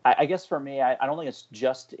I guess for me, I don't think it's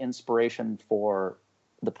just inspiration for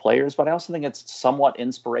the players, but I also think it's somewhat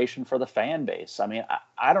inspiration for the fan base. I mean,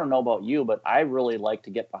 I don't know about you, but I really like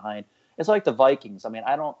to get behind. It's like the Vikings. I mean,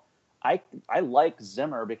 I like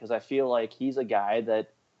Zimmer because I feel like he's a guy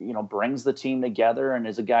that, brings the team together and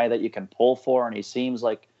is a guy that you can pull for. And he seems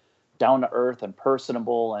like down to earth and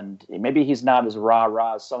personable. And maybe he's not as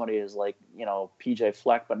rah-rah as somebody is like, PJ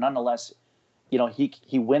Fleck, but nonetheless,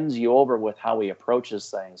 he wins you over with how he approaches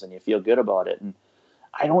things and you feel good about it. And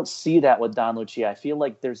I don't see that with Don Lucia. I feel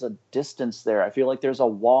like there's a distance there. I feel like there's a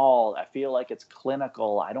wall. I feel like it's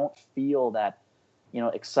clinical. I don't feel that,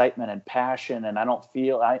 excitement and passion. And I don't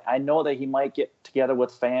feel, I know that he might get together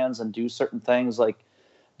with fans and do certain things like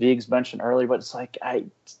Viggs mentioned earlier, but it's like,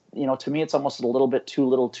 to me, it's almost a little bit too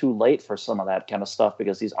little too late for some of that kind of stuff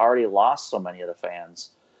because he's already lost so many of the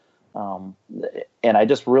fans. And I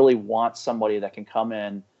just really want somebody that can come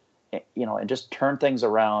in, and just turn things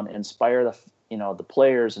around, inspire the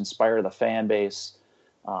players, inspire the fan base,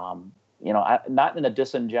 not in a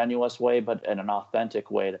disingenuous way, but in an authentic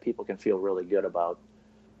way that people can feel really good about.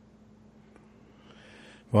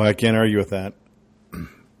 Well, I can't argue with that.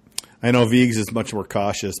 I know Viggs is much more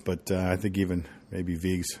cautious, but I think even maybe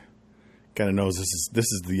Viggs kind of knows this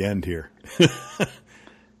is the end here.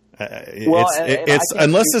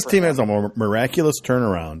 Unless this team has a more miraculous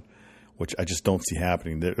turnaround, which I just don't see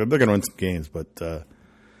happening. They're going to win some games, but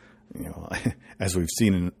as we've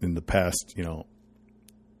seen in the past,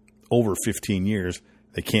 over 15 years,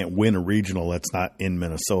 they can't win a regional that's not in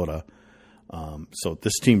Minnesota. So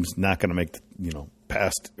this team's not going to make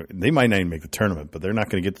past. They might not even make the tournament, but they're not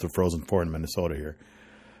going to get to the Frozen Four in Minnesota here.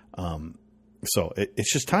 So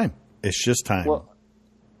it's just time. It's just time. Well,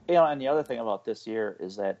 and the other thing about this year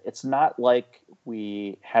is that it's not like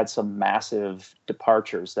we had some massive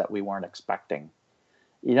departures that we weren't expecting.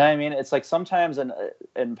 You know what I mean? It's like sometimes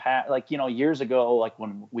in past, like, years ago, like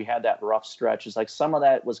when we had that rough stretch, it's like some of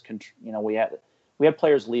that was, we had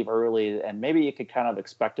players leave early, and maybe you could kind of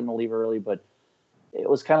expect them to leave early, but it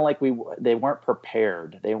was kind of like they weren't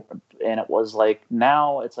prepared. And it was like,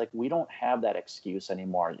 now it's like we don't have that excuse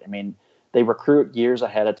anymore. I mean, they recruit years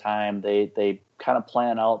ahead of time. They kind of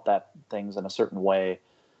plan out that things in a certain way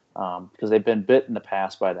because they've been bit in the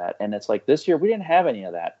past by that. And it's like this year we didn't have any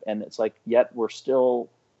of that. And it's like, yet we're still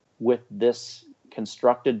with this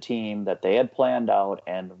constructed team that they had planned out,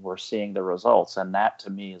 and we're seeing the results. And that to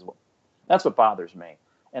me that's what bothers me.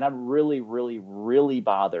 And I'm really, really, really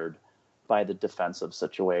bothered by the defensive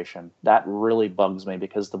situation. That really bugs me,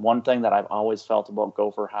 because the one thing that I've always felt about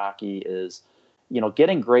Gopher hockey is,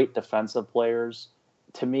 getting great defensive players,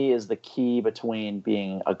 to me, is the key between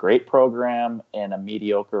being a great program and a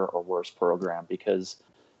mediocre or worse program, because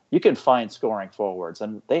you can find scoring forwards,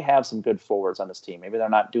 and they have some good forwards on this team. Maybe they're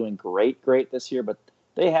not doing great this year, but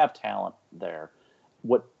they have talent there.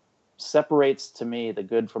 What separates, to me, the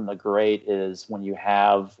good from the great is when you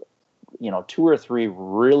have, 2 or 3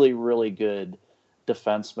 really, really good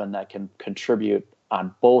defensemen that can contribute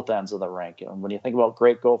on both ends of the rink. And when you think about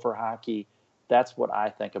great Gopher hockey, that's what I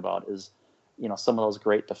think about is, some of those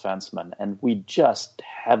great defensemen. And we just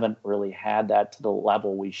haven't really had that to the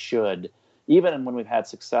level we should. Even when we've had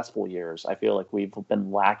successful years, I feel like we've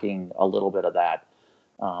been lacking a little bit of that.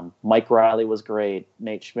 Mike Riley was great.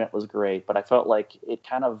 Nate Schmidt was great. But I felt like it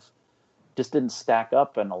kind of just didn't stack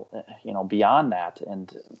up and, beyond that.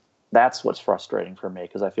 And that's what's frustrating for me,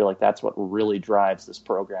 because I feel like that's what really drives this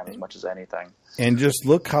program as much as anything. And just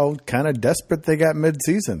look how kind of desperate they got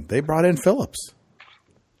mid-season. They brought in Phillips.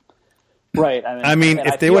 Right. I mean,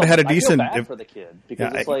 if they would have had a decent, I feel bad for the kid,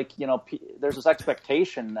 because it's like, there's this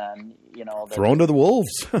expectation then, that, thrown to the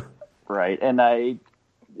wolves. Right. And I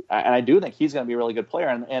do think he's going to be a really good player.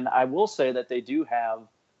 And I will say that they do have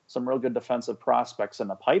some real good defensive prospects in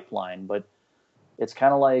the pipeline, but it's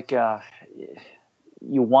kind of like,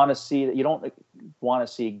 you don't want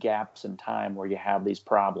to see gaps in time where you have these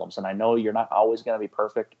problems. And I know you're not always going to be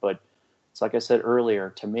perfect, but it's like I said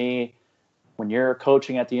earlier, to me, when you're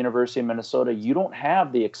coaching at the University of Minnesota, you don't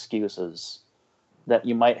have the excuses that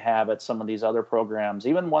you might have at some of these other programs,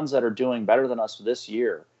 even ones that are doing better than us this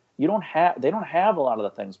year. They don't have a lot of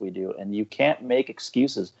the things we do, and you can't make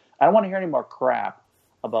excuses. I don't want to hear any more crap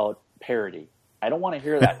about parity. I don't want to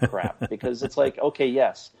hear that crap, because it's like, okay,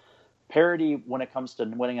 yes, parity when it comes to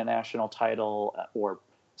winning a national title or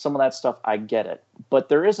some of that stuff, I get it. But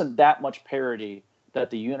there isn't that much parity that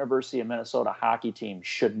the University of Minnesota hockey team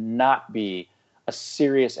should not be a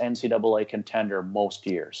serious NCAA contender most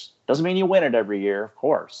years. Doesn't mean you win it every year, of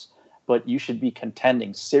course, but you should be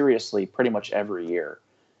contending seriously pretty much every year.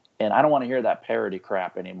 And I don't want to hear that parity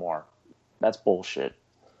crap anymore. That's bullshit.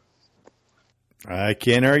 I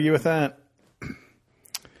can't argue with that.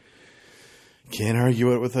 Can't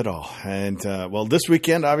argue it with it all. And, this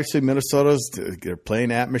weekend, obviously, they're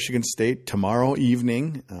playing at Michigan State tomorrow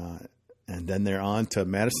evening. And then they're on to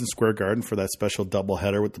Madison Square Garden for that special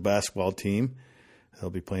doubleheader with the basketball team. They'll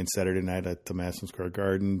be playing Saturday night at the Madison Square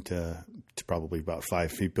Garden to probably about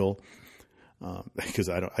 5 people, because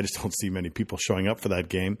I just don't see many people showing up for that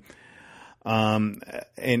game. And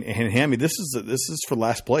Hammy, this is for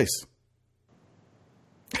last place.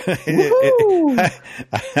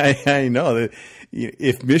 I know that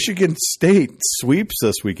if Michigan State sweeps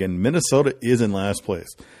this weekend, Minnesota is in last place.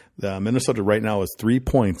 Minnesota right now is 3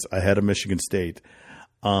 points ahead of Michigan State.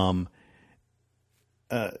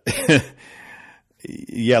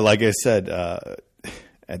 Yeah, like I said,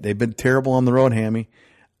 they've been terrible on the road, Hammy.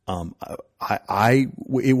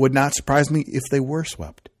 It would not surprise me if they were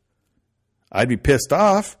swept. I'd be pissed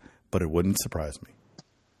off, but it wouldn't surprise me.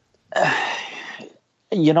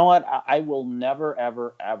 You know what? I will never,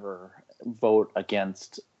 ever, ever vote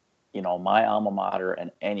against, my alma mater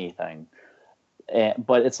and anything.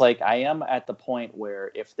 But it's like I am at the point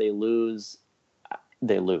where if they lose,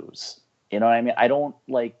 they lose. You know what I mean? I don't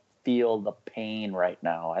feel the pain right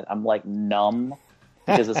now. I'm numb,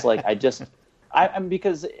 because it's like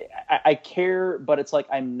because I care, but it's like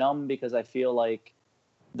I'm numb because I feel like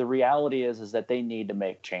the reality is that they need to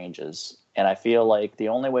make changes. And I feel like the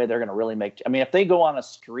only way they're going to really if they go on a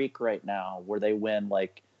streak right now where they win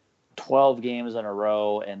 12 games in a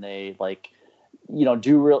row and they they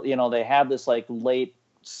have this late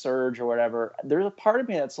surge or whatever, there's a part of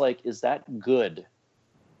me that's like, is that good?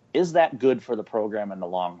 Is that good for the program in the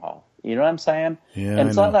long haul? You know what I'm saying? Yeah, and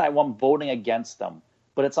it's not that I'm voting against them,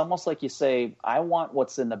 but it's almost like you say, I want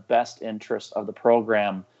what's in the best interest of the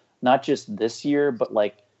program, not just this year, but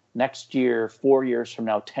like next year, 4 years from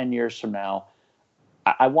now, 10 years from now.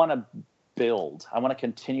 I want to build. I want to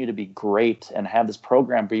continue to be great and have this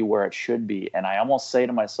program be where it should be. And I almost say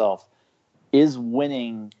to myself, is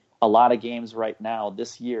winning a lot of games right now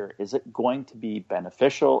this year, is it going to be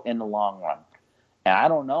beneficial in the long run? And I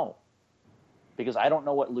don't know, because I don't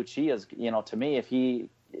know what Lucia's, to me,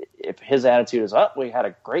 if his attitude is, we had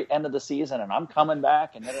a great end of the season and I'm coming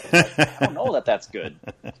back, and then it's like, I don't know that that's good.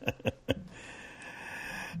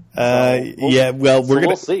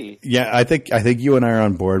 We'll see. Yeah, I think you and I are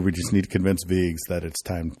on board. We just need to convince Viggs that it's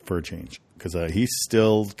time for a change, because he's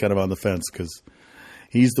still kind of on the fence, because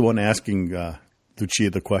he's the one asking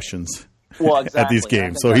Lucia the questions exactly. at these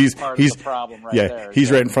games. So he's the problem right there.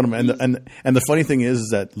 He's right in front of him. And the funny thing is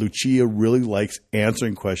that Lucia really likes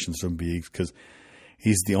answering questions from Viggs, because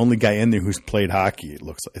he's the only guy in there who's played hockey.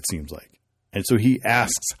 It seems like, and so he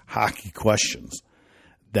asks hockey questions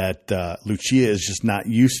that Lucia is just not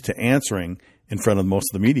used to answering in front of most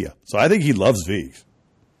of the media. So I think he loves Viggs.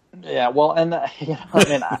 Yeah, well, and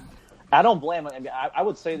I don't blame him. I mean, I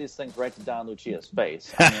would say these things right to Don Lucia's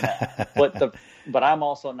face. But I'm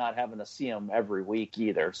also not having to see him every week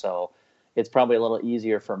either. So it's probably a little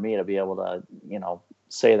easier for me to be able to,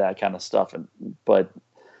 say that kind of stuff. But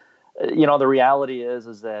the reality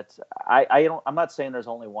is that I'm not saying there's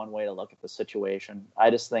only one way to look at the situation.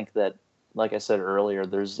 I just think that, like I said earlier,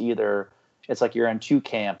 it's like you're in two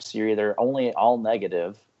camps. You're either only all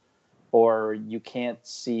negative, or you can't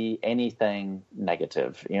see anything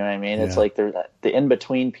negative. You know what I mean? Yeah. It's like the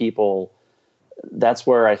in-between people, that's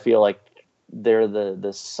where I feel like they're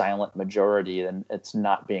the silent majority, and it's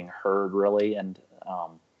not being heard really. And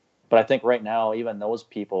but I think right now, even those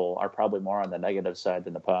people are probably more on the negative side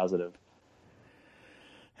than the positive.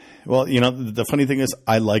 Well, the funny thing is,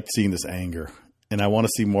 I like seeing this anger. And I want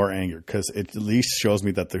to see more anger, because it at least shows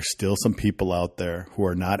me that there's still some people out there who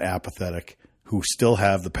are not apathetic, who still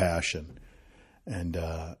have the passion. And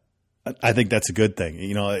I think that's a good thing.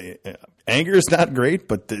 Anger is not great,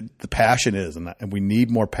 but the passion is. And we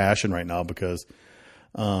need more passion right now, because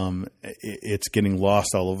it's getting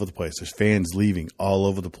lost all over the place. There's fans leaving all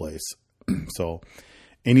over the place. So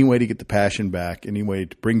any way to get the passion back, any way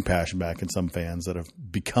to bring passion back in some fans that have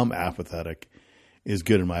become apathetic is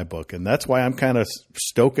good in my book. And that's why I'm kind of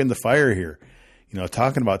stoking the fire here,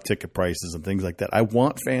 talking about ticket prices and things like that. I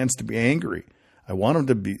want fans to be angry. I want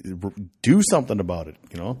them to do something about it,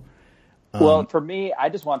 Well, for me, I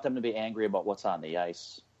just want them to be angry about what's on the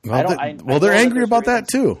ice. Well, they're angry about that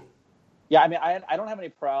too. Yeah, I mean, I don't have any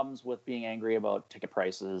problems with being angry about ticket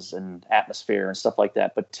prices and atmosphere and stuff like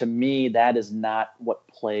that. But to me, that is not what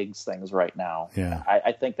plagues things right now. Yeah.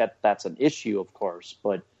 I think that's an issue, of course.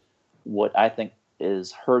 But what I think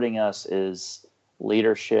is hurting us is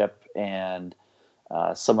leadership and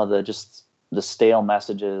some of the stale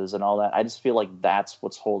messages and all that. I just feel like that's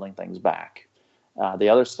what's holding things back. The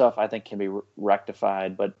other stuff I think can be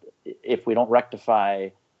rectified, but if we don't rectify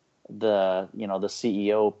the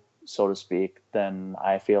CEO, so to speak, then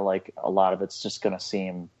I feel like a lot of it's just going to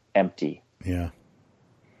seem empty. Yeah.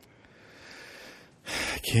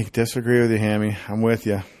 I can't disagree with you, Hammy. I'm with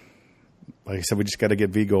you. Like I said, we just got to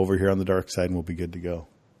get Vigo over here on the dark side, and we'll be good to go.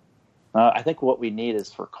 I think what we need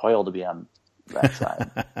is for Coyle to be on that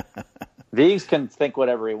side. Viggs can think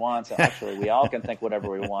whatever he wants. Actually, we all can think whatever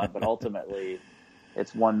we want, but ultimately,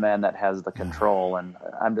 it's one man that has the control. And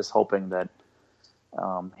I'm just hoping that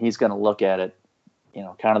he's going to look at it,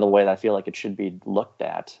 kind of the way that I feel like it should be looked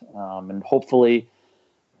at. And hopefully,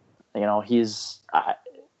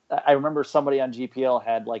 I remember somebody on GPL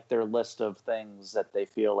had like their list of things that they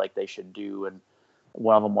feel like they should do, and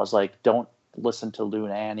one of them was like, don't listen to Lou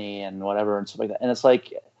Nanny and whatever and stuff like that. And it's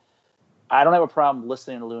like, I don't have a problem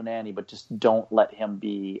listening to Lou Nanny, but just don't let him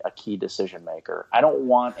be a key decision maker. I don't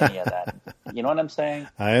want any of that. You know what I'm saying?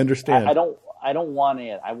 I understand. I don't want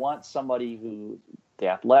it. I want somebody who the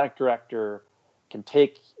athletic director can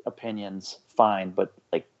take opinions, fine, but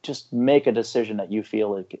like just make a decision that you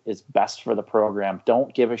feel like is best for the program.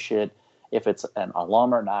 Don't give a shit if it's an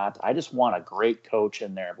alum or not. I just want a great coach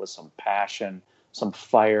in there with some passion, some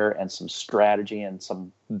fire, and some strategy and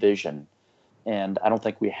some vision. And I don't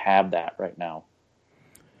think we have that right now.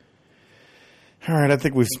 All right, I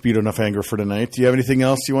think we've spewed enough anger for tonight. Do you have anything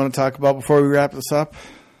else you want to talk about before we wrap this up?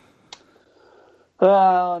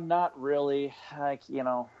 Not really. I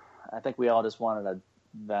think we all just wanted to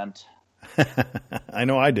vent. I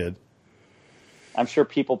know I did. I'm sure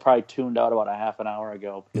people probably tuned out about a half an hour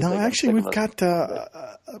ago. No, actually, we've got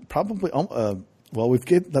probably we've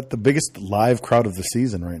got the biggest live crowd of the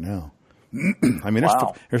season right now. I mean,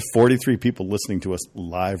 there's 43 people listening to us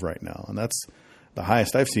live right now, and that's the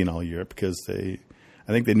highest I've seen all year because I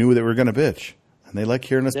think they knew that we were going to bitch, and they like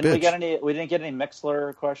hearing us bitch. We didn't get any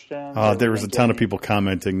Mixler questions. There was a ton of people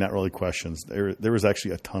commenting, not really questions. There was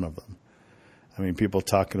actually a ton of them. I mean, people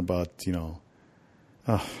talking about,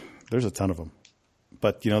 there's a ton of them.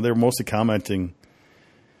 But, they're mostly commenting,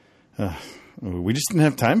 we just didn't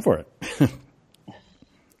have time for it.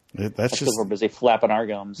 That's just because we're busy flapping our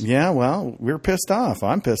gums. Yeah, well, we're pissed off.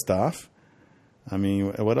 I'm pissed off. I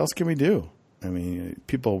mean, what else can we do? I mean,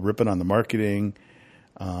 people ripping on the marketing.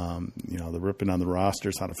 They're ripping on the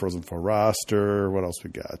rosters, on a Frozen 4 roster. What else we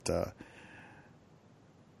got? A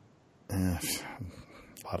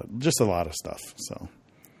lot of stuff. So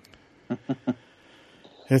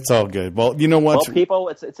it's all good. Well, you know what? Well, people,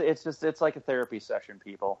 it's like a therapy session,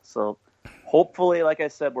 people. So hopefully, like I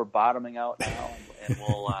said, we're bottoming out now, and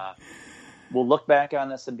we'll look back on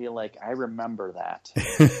this and be like, I remember that.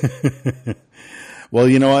 Well,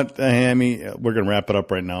 you know what, Hammy, we're going to wrap it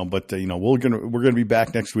up right now, but we're going to be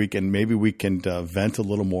back next week, and maybe we can vent a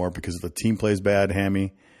little more because if the team plays bad,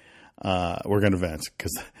 Hammy, we're going to vent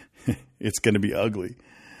because it's going to be ugly.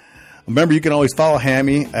 Remember, you can always follow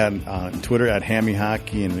Hammy on Twitter at Hammy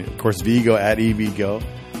Hockey, and of course Vigo at eVigo.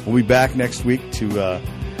 We'll be back next week to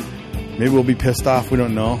maybe we'll be pissed off, we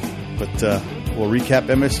don't know, but we'll recap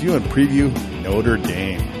MSU and preview Notre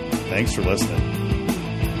Dame. Thanks for listening.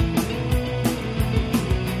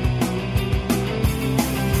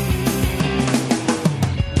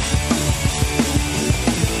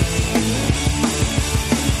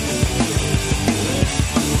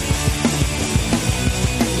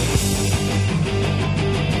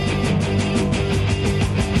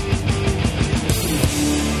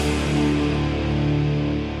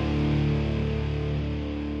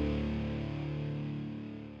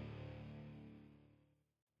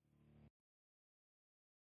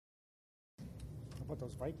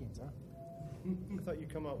 Those Vikings, huh? I thought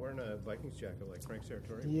you'd come out wearing a Vikings jacket like Frank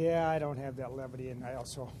Sartori. Yeah, I don't have that levity, and I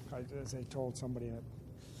also, as I told somebody,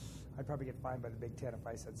 I'd probably get fined by the Big Ten if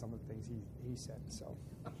I said some of the things he said. So,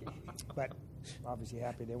 but obviously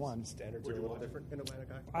happy they won. Standards are a little different in Atlantic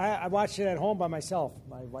hockey. I watched it at home by myself.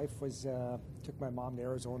 My wife took my mom to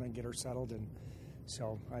Arizona and get her settled, and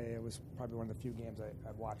so it was probably one of the few games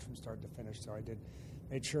I watched from start to finish. So I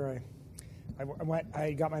made sure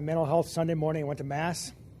I got my mental health Sunday morning. I went to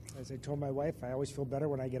Mass. As I told my wife, I always feel better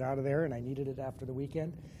when I get out of there, and I needed it after the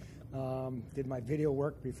weekend. Did my video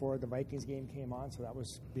work before the Vikings game came on, so that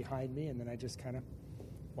was behind me. And then I just kind of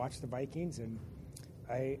watched the Vikings, and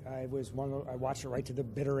I watched it right to the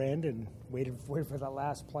bitter end and waited for that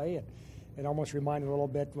last play. And it almost reminded a little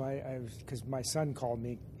bit because my son called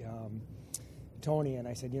me. Tony, and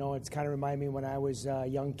I said, it's kind of reminded me when I was a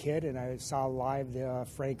young kid and I saw live the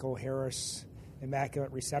Franco Harris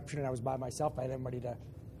Immaculate Reception, and I was by myself. I had everybody to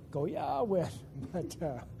go, yeah, with. But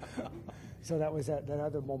so that was that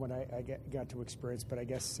other moment I got to experience. But I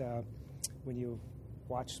guess when you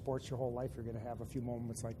watch sports your whole life, you're going to have a few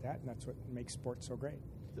moments like that, and that's what makes sports so great.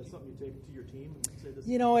 Is that something you take to your team and say this?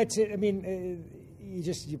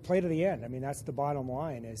 You play to the end. I mean, that's the bottom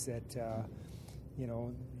line is that,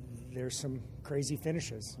 there's some crazy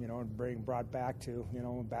finishes, and being brought back to,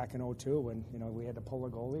 back in 2002 when, we had to pull a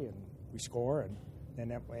goalie and we score and then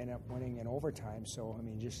end up winning in overtime. So,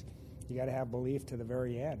 you got to have belief to the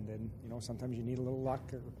very end. And, sometimes you need a little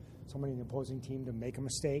luck or somebody in the opposing team to make a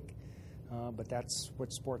mistake. But that's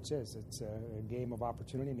what sports is. It's a game of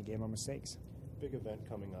opportunity and a game of mistakes. Big event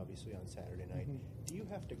coming, obviously, on Saturday night. Mm-hmm. Do you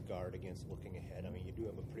have to guard against looking ahead? You do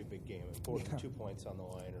have a pretty big game. Important 2 points on the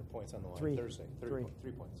line or points on the line Thursday. 3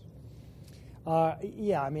 points.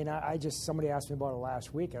 Somebody asked me about it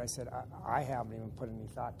last week, and I said, I haven't even put any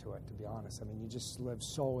thought to it, to be honest. You just live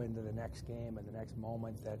so into the next game and the next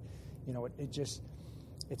moment that,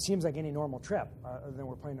 it seems like any normal trip, other than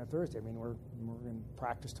we're playing on Thursday. We're going to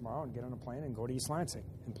practice tomorrow and get on a plane and go to East Lansing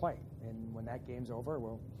and play. And when that game's over,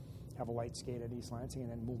 we'll have a light skate at East Lansing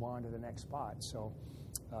and then move on to the next spot. So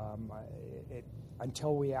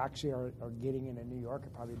until we actually are getting into New York,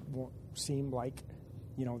 it probably won't seem like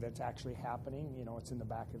that's actually happening. It's in the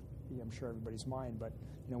back of, I'm sure, everybody's mind. But,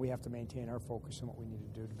 we have to maintain our focus on what we need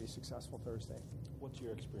to do to be successful Thursday. What's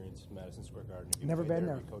your experience in Madison Square Garden? Never been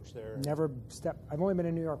there. Have you coached there? Never stepped. I've only been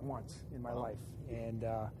in New York once in my life. And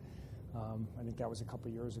I think that was a couple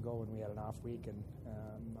of years ago when we had an off week, and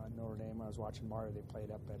Notre Dame, I was watching Mario, they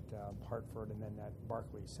played up at Hartford and then at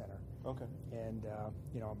Barclays Center. Okay. And,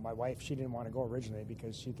 my wife, she didn't want to go originally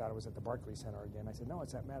because she thought it was at the Barclays Center again. I said, no,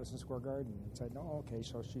 it's at Madison Square Garden. And said, no, okay.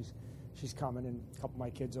 So she's coming, and a couple of my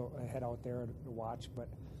kids will head out there to watch. But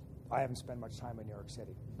I haven't spent much time in New York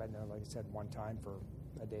City. Been there, like I said, one time for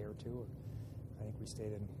a day or two. I think we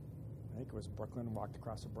stayed in, I think it was Brooklyn, walked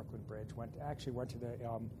across the Brooklyn Bridge. Went to the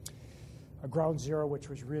a Ground Zero, which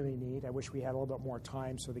was really neat. I wish we had a little bit more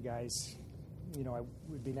time so the guys, it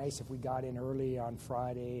would be nice if we got in early on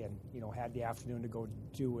Friday and, had the afternoon to go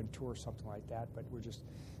do and tour something like that. But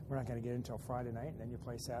we're not going to get in until Friday night, and then you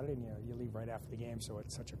play Saturday, and you leave right after the game. So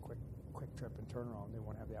it's such a quick trip and turnaround. They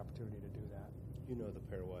won't have the opportunity to do that. You know the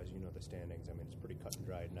pairwise, you know the standings. I mean, it's pretty cut and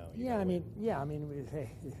dried now.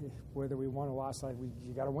 Hey, whether we won or lost,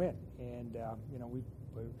 you got to win, and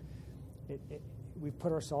we've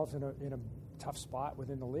put ourselves in a tough spot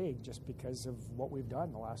within the league just because of what we've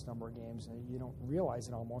done the last number of games, and you don't realize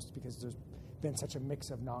it almost because there's been such a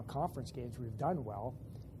mix of non-conference games we've done well,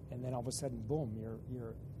 and then all of a sudden, boom,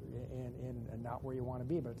 you're in not where you want to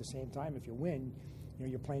be. But at the same time, if you win,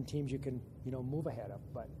 you're playing teams you can move ahead of,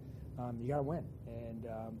 but you got to win. And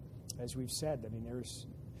as we've said, I mean,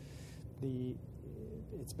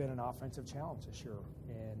 it's been an offensive challenge this year,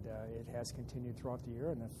 and it has continued throughout the year.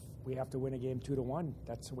 And if we have to win a game 2-1,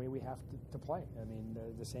 that's the way we have to play. I mean,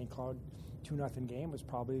 the St. Cloud 2-0 game was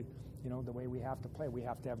probably the way we have to play. We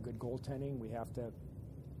have to have good goaltending. We have to,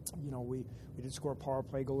 we did score a power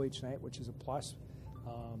play goal each night, which is a plus.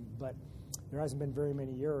 But there hasn't been very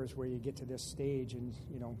many years where you get to this stage and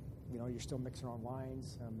you're still mixing on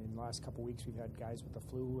lines. I mean, the last couple of weeks we've had guys with the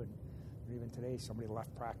flu, and even today somebody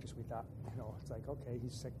left practice. We thought, it's like, okay,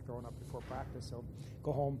 he's sick, throwing up before practice, so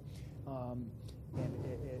go home.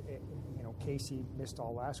 Casey missed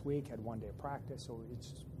all last week, had one day of practice, so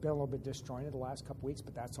it's been a little bit disjointed the last couple of weeks,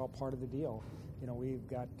 but that's all part of the deal. We've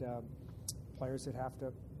got players that have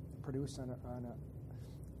to produce on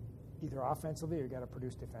either offensively or you got to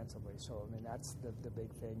produce defensively. So, I mean, that's the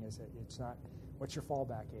big thing is that it's not what's your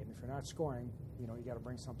fallback game. If you're not scoring, you got to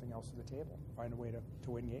bring something else to the table, find a way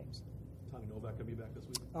to win games. Tommy Novak going to be back this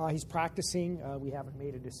week? He's practicing. We haven't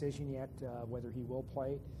made a decision yet whether he will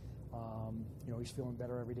play. He's feeling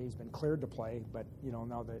better every day. He's been cleared to play, but,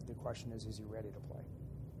 now the question is he ready to play?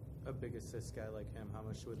 A big assist guy like him, how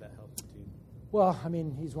much would that help the team? Well, I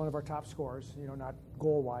mean, he's one of our top scorers, not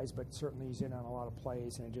goal-wise, but certainly he's in on a lot of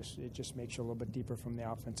plays, and it just makes you a little bit deeper from the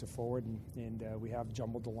offensive forward, and we have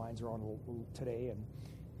jumbled the lines around today, and,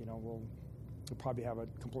 we'll probably have a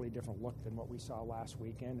completely different look than what we saw last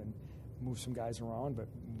weekend and move some guys around, but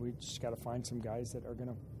we just got to find some guys that are going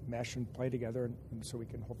to mesh and play together, and so we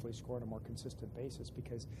can hopefully score on a more consistent basis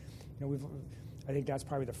because, I think that's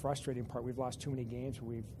probably the frustrating part. We've lost too many games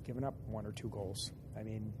where we've given up 1 or 2 goals. I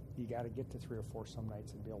mean, you got to get to 3 or 4 some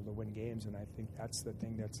nights and be able to win games, and I think that's the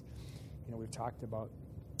thing that's, we've talked about,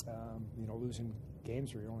 losing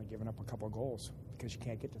games where you're only giving up a couple of goals because you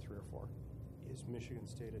can't get to 3 or 4. Is Michigan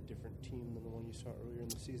State a different team than the one you saw earlier in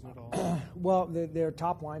the season at all? Well, their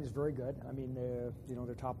top line is very good. I mean,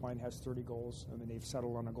 their top line has 30 goals. I mean, they've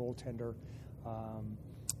settled on a goaltender.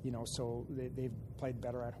 So they've played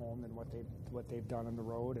better at home than what they've done on the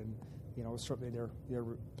road, and certainly they're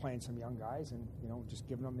playing some young guys and just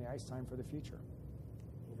giving them the ice time for the future.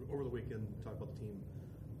 Over the weekend, talk about the team.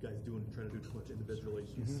 Guys trying to do too much individually.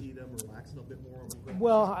 Do you see them relaxing a bit more?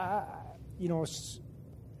 Well,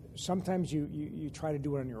 sometimes you try to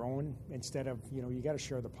do it on your own instead of you got to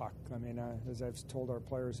share the puck. I mean, as I've told our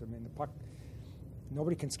players, the puck,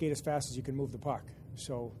 nobody can skate as fast as you can move the puck.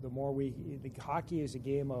 So the more hockey is a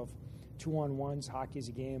game of 2-on-1s. Hockey is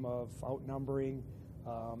a game of outnumbering,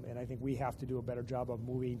 and I think we have to do a better job of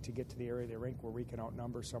moving to get to the area of the rink where we can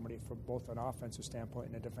outnumber somebody from both an offensive standpoint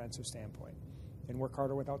and a defensive standpoint, and work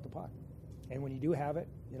harder without the puck. And when you do have it,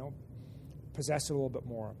 possess it a little bit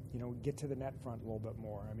more. Get to the net front a little bit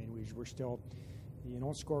more. I mean, we're still. You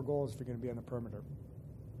don't score goals if you're going to be on the perimeter.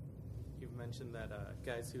 You've mentioned that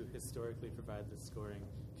guys who historically provide the scoring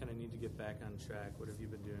kind of need to get back on track. What have you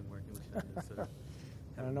been doing working with them?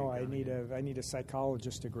 I don't know. I need a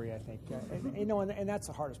psychologist degree, I think. And that's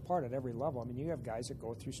the hardest part at every level. I mean, you have guys that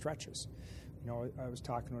go through stretches. I was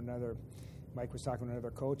talking to Mike was talking to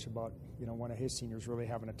another coach about, one of his seniors really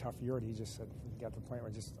having a tough year, and he just said, he got to the point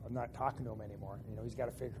where I'm not talking to him anymore. He's got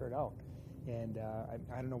to figure it out. And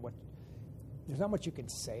I don't know there's not much you can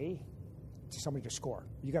say to somebody to score.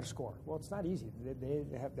 You got to score. Well, it's not easy.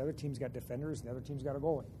 The other team's got defenders, and the other team's got a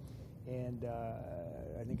goalie. And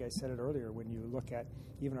I think I said it earlier, when you look at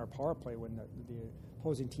even our power play, when the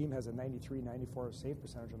opposing team has a 93, 94 save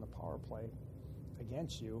percentage on the power play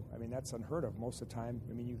against you, I mean, that's unheard of most of the time.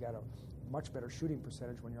 I mean, you got a much better shooting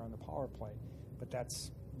percentage when you're on the power play. But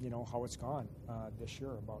that's, how it's gone this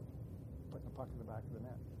year, about putting the puck in the back of the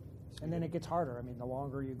net. And then it gets harder. I mean, the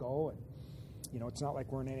longer you go, and it's not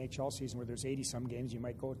like we're in an NHL season where there's 80-some games. You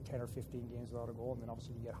might go 10 or 15 games without a goal, and then all of a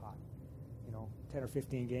sudden you get hot. 10 or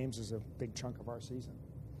 15 games is a big chunk of our season.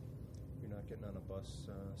 You're not getting on a bus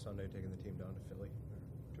Sunday taking the team down to Philly?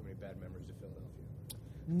 Or too many bad memories of Philadelphia?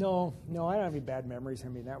 No, I don't have any bad memories. I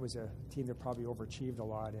mean, that was a team that probably overachieved a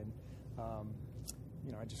lot, and I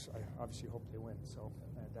obviously hope they win. So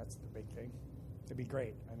that's the big thing. It'd be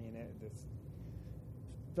great. I mean,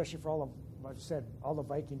 especially for all of, like I said, all the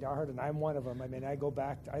Viking diehard, and I'm one of them. I mean, I go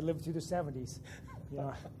back. I lived through the '70s.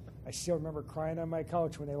 I still remember crying on my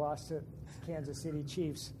couch when they lost to Kansas City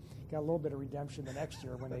Chiefs. Got a little bit of redemption the next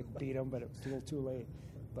year when they beat them, but it was a little too late.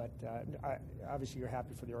 But obviously, you're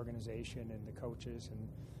happy for the organization and the coaches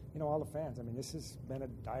and all the fans. I mean, this has been a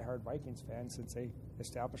diehard Vikings fan since they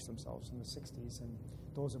established themselves in the '60s, and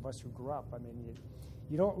those of us who grew up. I mean,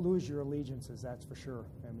 you don't lose your allegiances, that's for sure.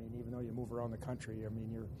 I mean, even though you move around the country, I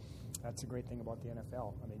mean, that's a great thing about the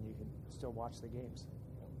NFL. I mean, you can still watch the games.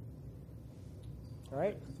 All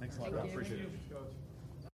right. Thanks a lot, Rob. Appreciate it.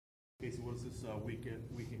 Casey, what does this weekend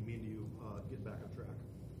mean to you getting back on track?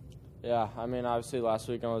 Yeah, I mean, obviously last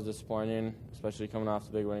weekend was disappointing, especially coming off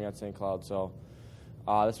the big win against St. Cloud. So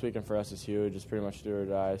this weekend for us is huge. It's pretty much do or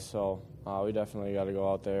die. So we definitely got to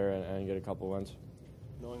go out there and get a couple wins.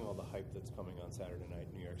 Knowing all the hype that's coming on Saturday night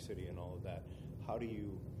in New York City and all of that, how do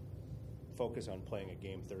you focus on playing a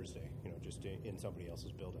game Thursday, just in somebody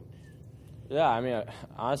else's building? Yeah, I mean,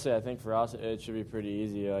 honestly, I think for us it should be pretty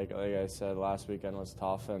easy. Like I said, last weekend was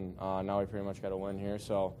tough, and now we pretty much got a win here.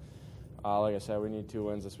 So, like I said, we need 2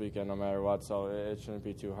 wins this weekend no matter what. So it shouldn't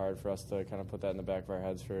be too hard for us to kind of put that in the back of our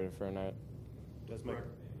heads for a night.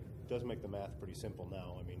 Does make the math pretty simple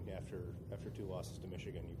now. I mean, after 2 losses to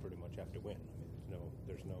Michigan, you pretty much have to win. I mean,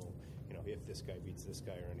 there's no if this guy beats this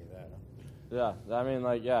guy or any of that. Huh? Yeah, I mean,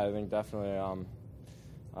 I think definitely.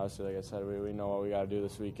 Obviously, like I said, we know what we got to do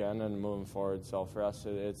this weekend and moving forward. So for us,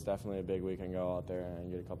 it's definitely a big weekend. Go out there and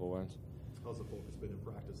get a couple wins. How's the focus been in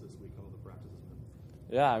practice this week? How have the practices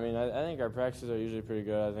been? Yeah, I mean, I think our practices are usually pretty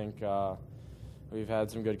good. I think we've had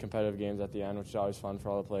some good competitive games at the end, which is always fun for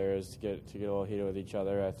all the players to get a little heated with each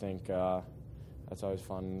other. I think that's always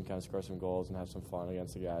fun, kind of score some goals and have some fun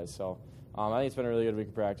against the guys. So I think it's been a really good week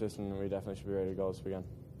of practice, and we definitely should be ready to go this weekend.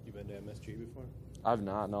 You been to MSG before? I've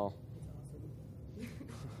not, no.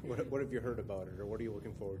 What have you heard about it, or what are you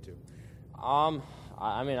looking forward to?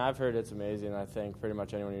 I mean, I've heard it's amazing. I think pretty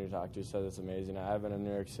much anyone you talk to says it's amazing. I've been in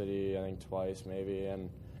New York City, I think twice maybe, and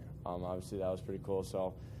obviously that was pretty cool.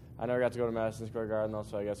 So I never got to go to Madison Square Garden though,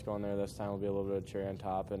 so I guess going there this time will be a little bit of cherry on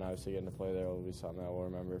top, and obviously getting to play there will be something that we'll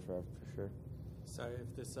remember for sure. Sorry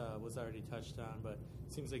if this was already touched on, but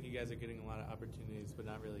it seems like you guys are getting a lot of opportunities, but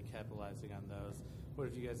not really capitalizing on those. What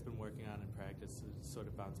have you guys been working on in practice to sort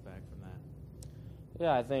of bounce back from that?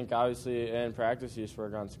 Yeah, I think obviously in practice you just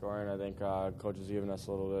work on scoring. I think coach has given us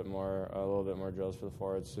a little bit more drills for the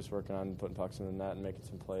forwards, just working on putting pucks in the net and making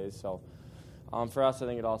some plays. So for us, I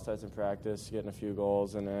think it all starts in practice, getting a few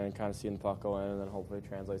goals, and then kind of seeing the puck go in, and then hopefully it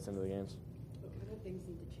translates into the games. What do things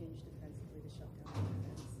need to change defensively to shut down the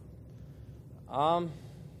defense?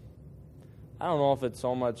 I don't know if it's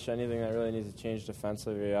so much anything that really needs to change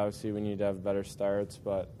defensively. Obviously, we need to have better starts,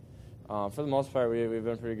 but for the most part, we've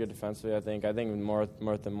been pretty good defensively. I think more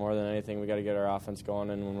than anything, we got to get our offense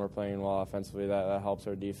going, and when we're playing well offensively, that helps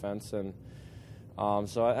our defense. And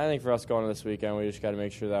so I think for us going into this weekend, we just got to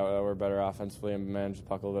make sure that we're better offensively and manage the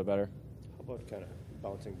puck a little bit better. How about kind of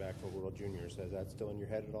bouncing back for World Juniors? Has that still in your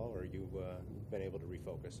head at all, or you been able to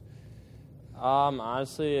refocus?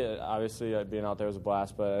 Honestly, obviously being out there was a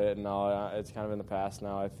blast, but no, it's kind of in the past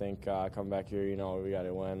now. I think coming back here, we got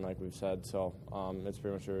to win, like we've said. So it's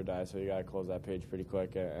pretty much do or die. So you got to close that page pretty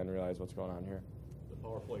quick and realize what's going on here. The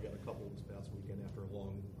power play got a couple this past weekend after a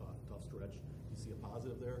long, tough stretch. You see a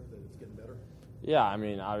positive there that it's getting better? Yeah, I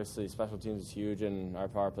mean, obviously special teams is huge, and our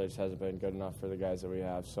power play just hasn't been good enough for the guys that we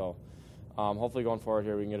have. So hopefully going forward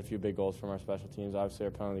here, we can get a few big goals from our special teams. Obviously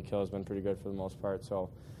our penalty kill has been pretty good for the most part. So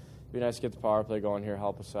it'd be nice to get the power play going here,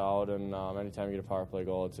 help us out, and anytime you get a power play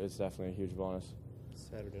goal, it's definitely a huge bonus.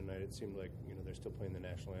 Saturday night, it seemed like they're still playing the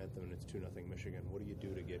national anthem, and it's 2-0 Michigan. What do you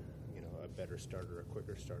do to get a better start or a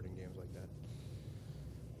quicker start in games like that?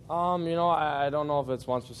 I don't know if it's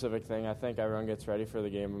one specific thing. I think everyone gets ready for the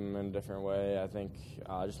game in a different way. I think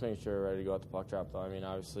just making sure we're ready to go at the puck drop, though. I mean,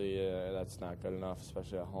 obviously, that's not good enough,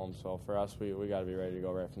 especially at home. So for us, we got to be ready to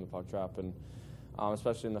go right from the puck drop. And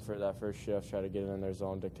especially in that first shift, try to get it in their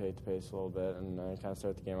zone, dictate the pace a little bit, and kind of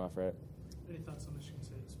start the game off right. Any thoughts on Michigan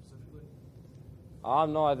State specifically?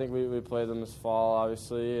 No, I think we played them this fall,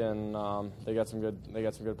 obviously, and they got some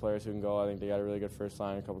good players who can go. I think they got a really good first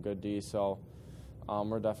line, a couple good D. So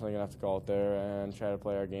we're definitely gonna have to go out there and try to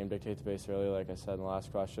play our game, dictate the pace early, like I said in the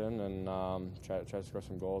last question, and try to score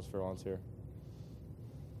some goals for once here.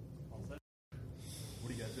 What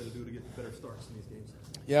do you guys got to do to get better starts in these games?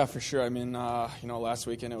 Yeah, for sure. I mean, last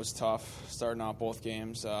weekend it was tough starting out both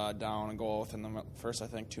games down and goal within the first, I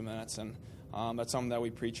think, 2 minutes. And that's something that we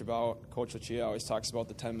preach about. Coach Lucia always talks about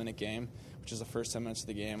the 10-minute game, which is the first 10 minutes of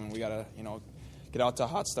the game. And we got to, get out to a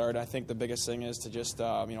hot start. I think the biggest thing is to just,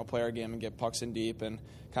 play our game and get pucks in deep and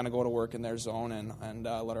kind of go to work in their zone and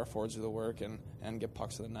let our forwards do the work and get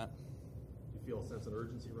pucks to the net. You feel a sense of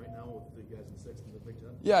urgency right now with the guys in sixth in the Big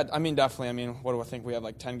Ten? Yeah, I mean, definitely. I mean, what do I think? We have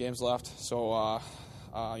like 10 games left. So,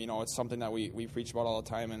 it's something that we preach about all the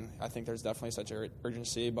time, and I think there's definitely such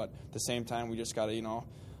urgency. But at the same time, we just got to,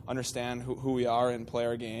 understand who we are and play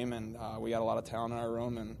our game. And we got a lot of talent in our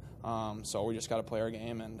room, and so we just got to play our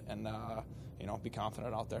game and be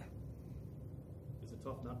confident out there. Is it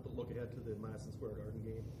tough not to look ahead to the Madison Square Garden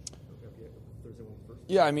game? Thursday one first?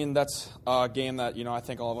 Yeah, I mean, that's a game that, I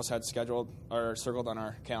think all of us had scheduled or circled on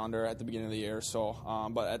our calendar at the beginning of the year. So,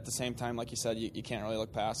 but at the same time, like you said, you can't really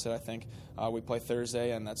look past it. I think we play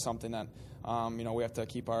Thursday, and that's something that, we have to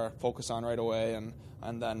keep our focus on right away.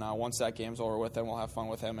 And then once that game's over with, then we'll have fun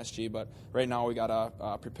with MSG. But right now we got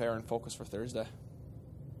to prepare and focus for Thursday.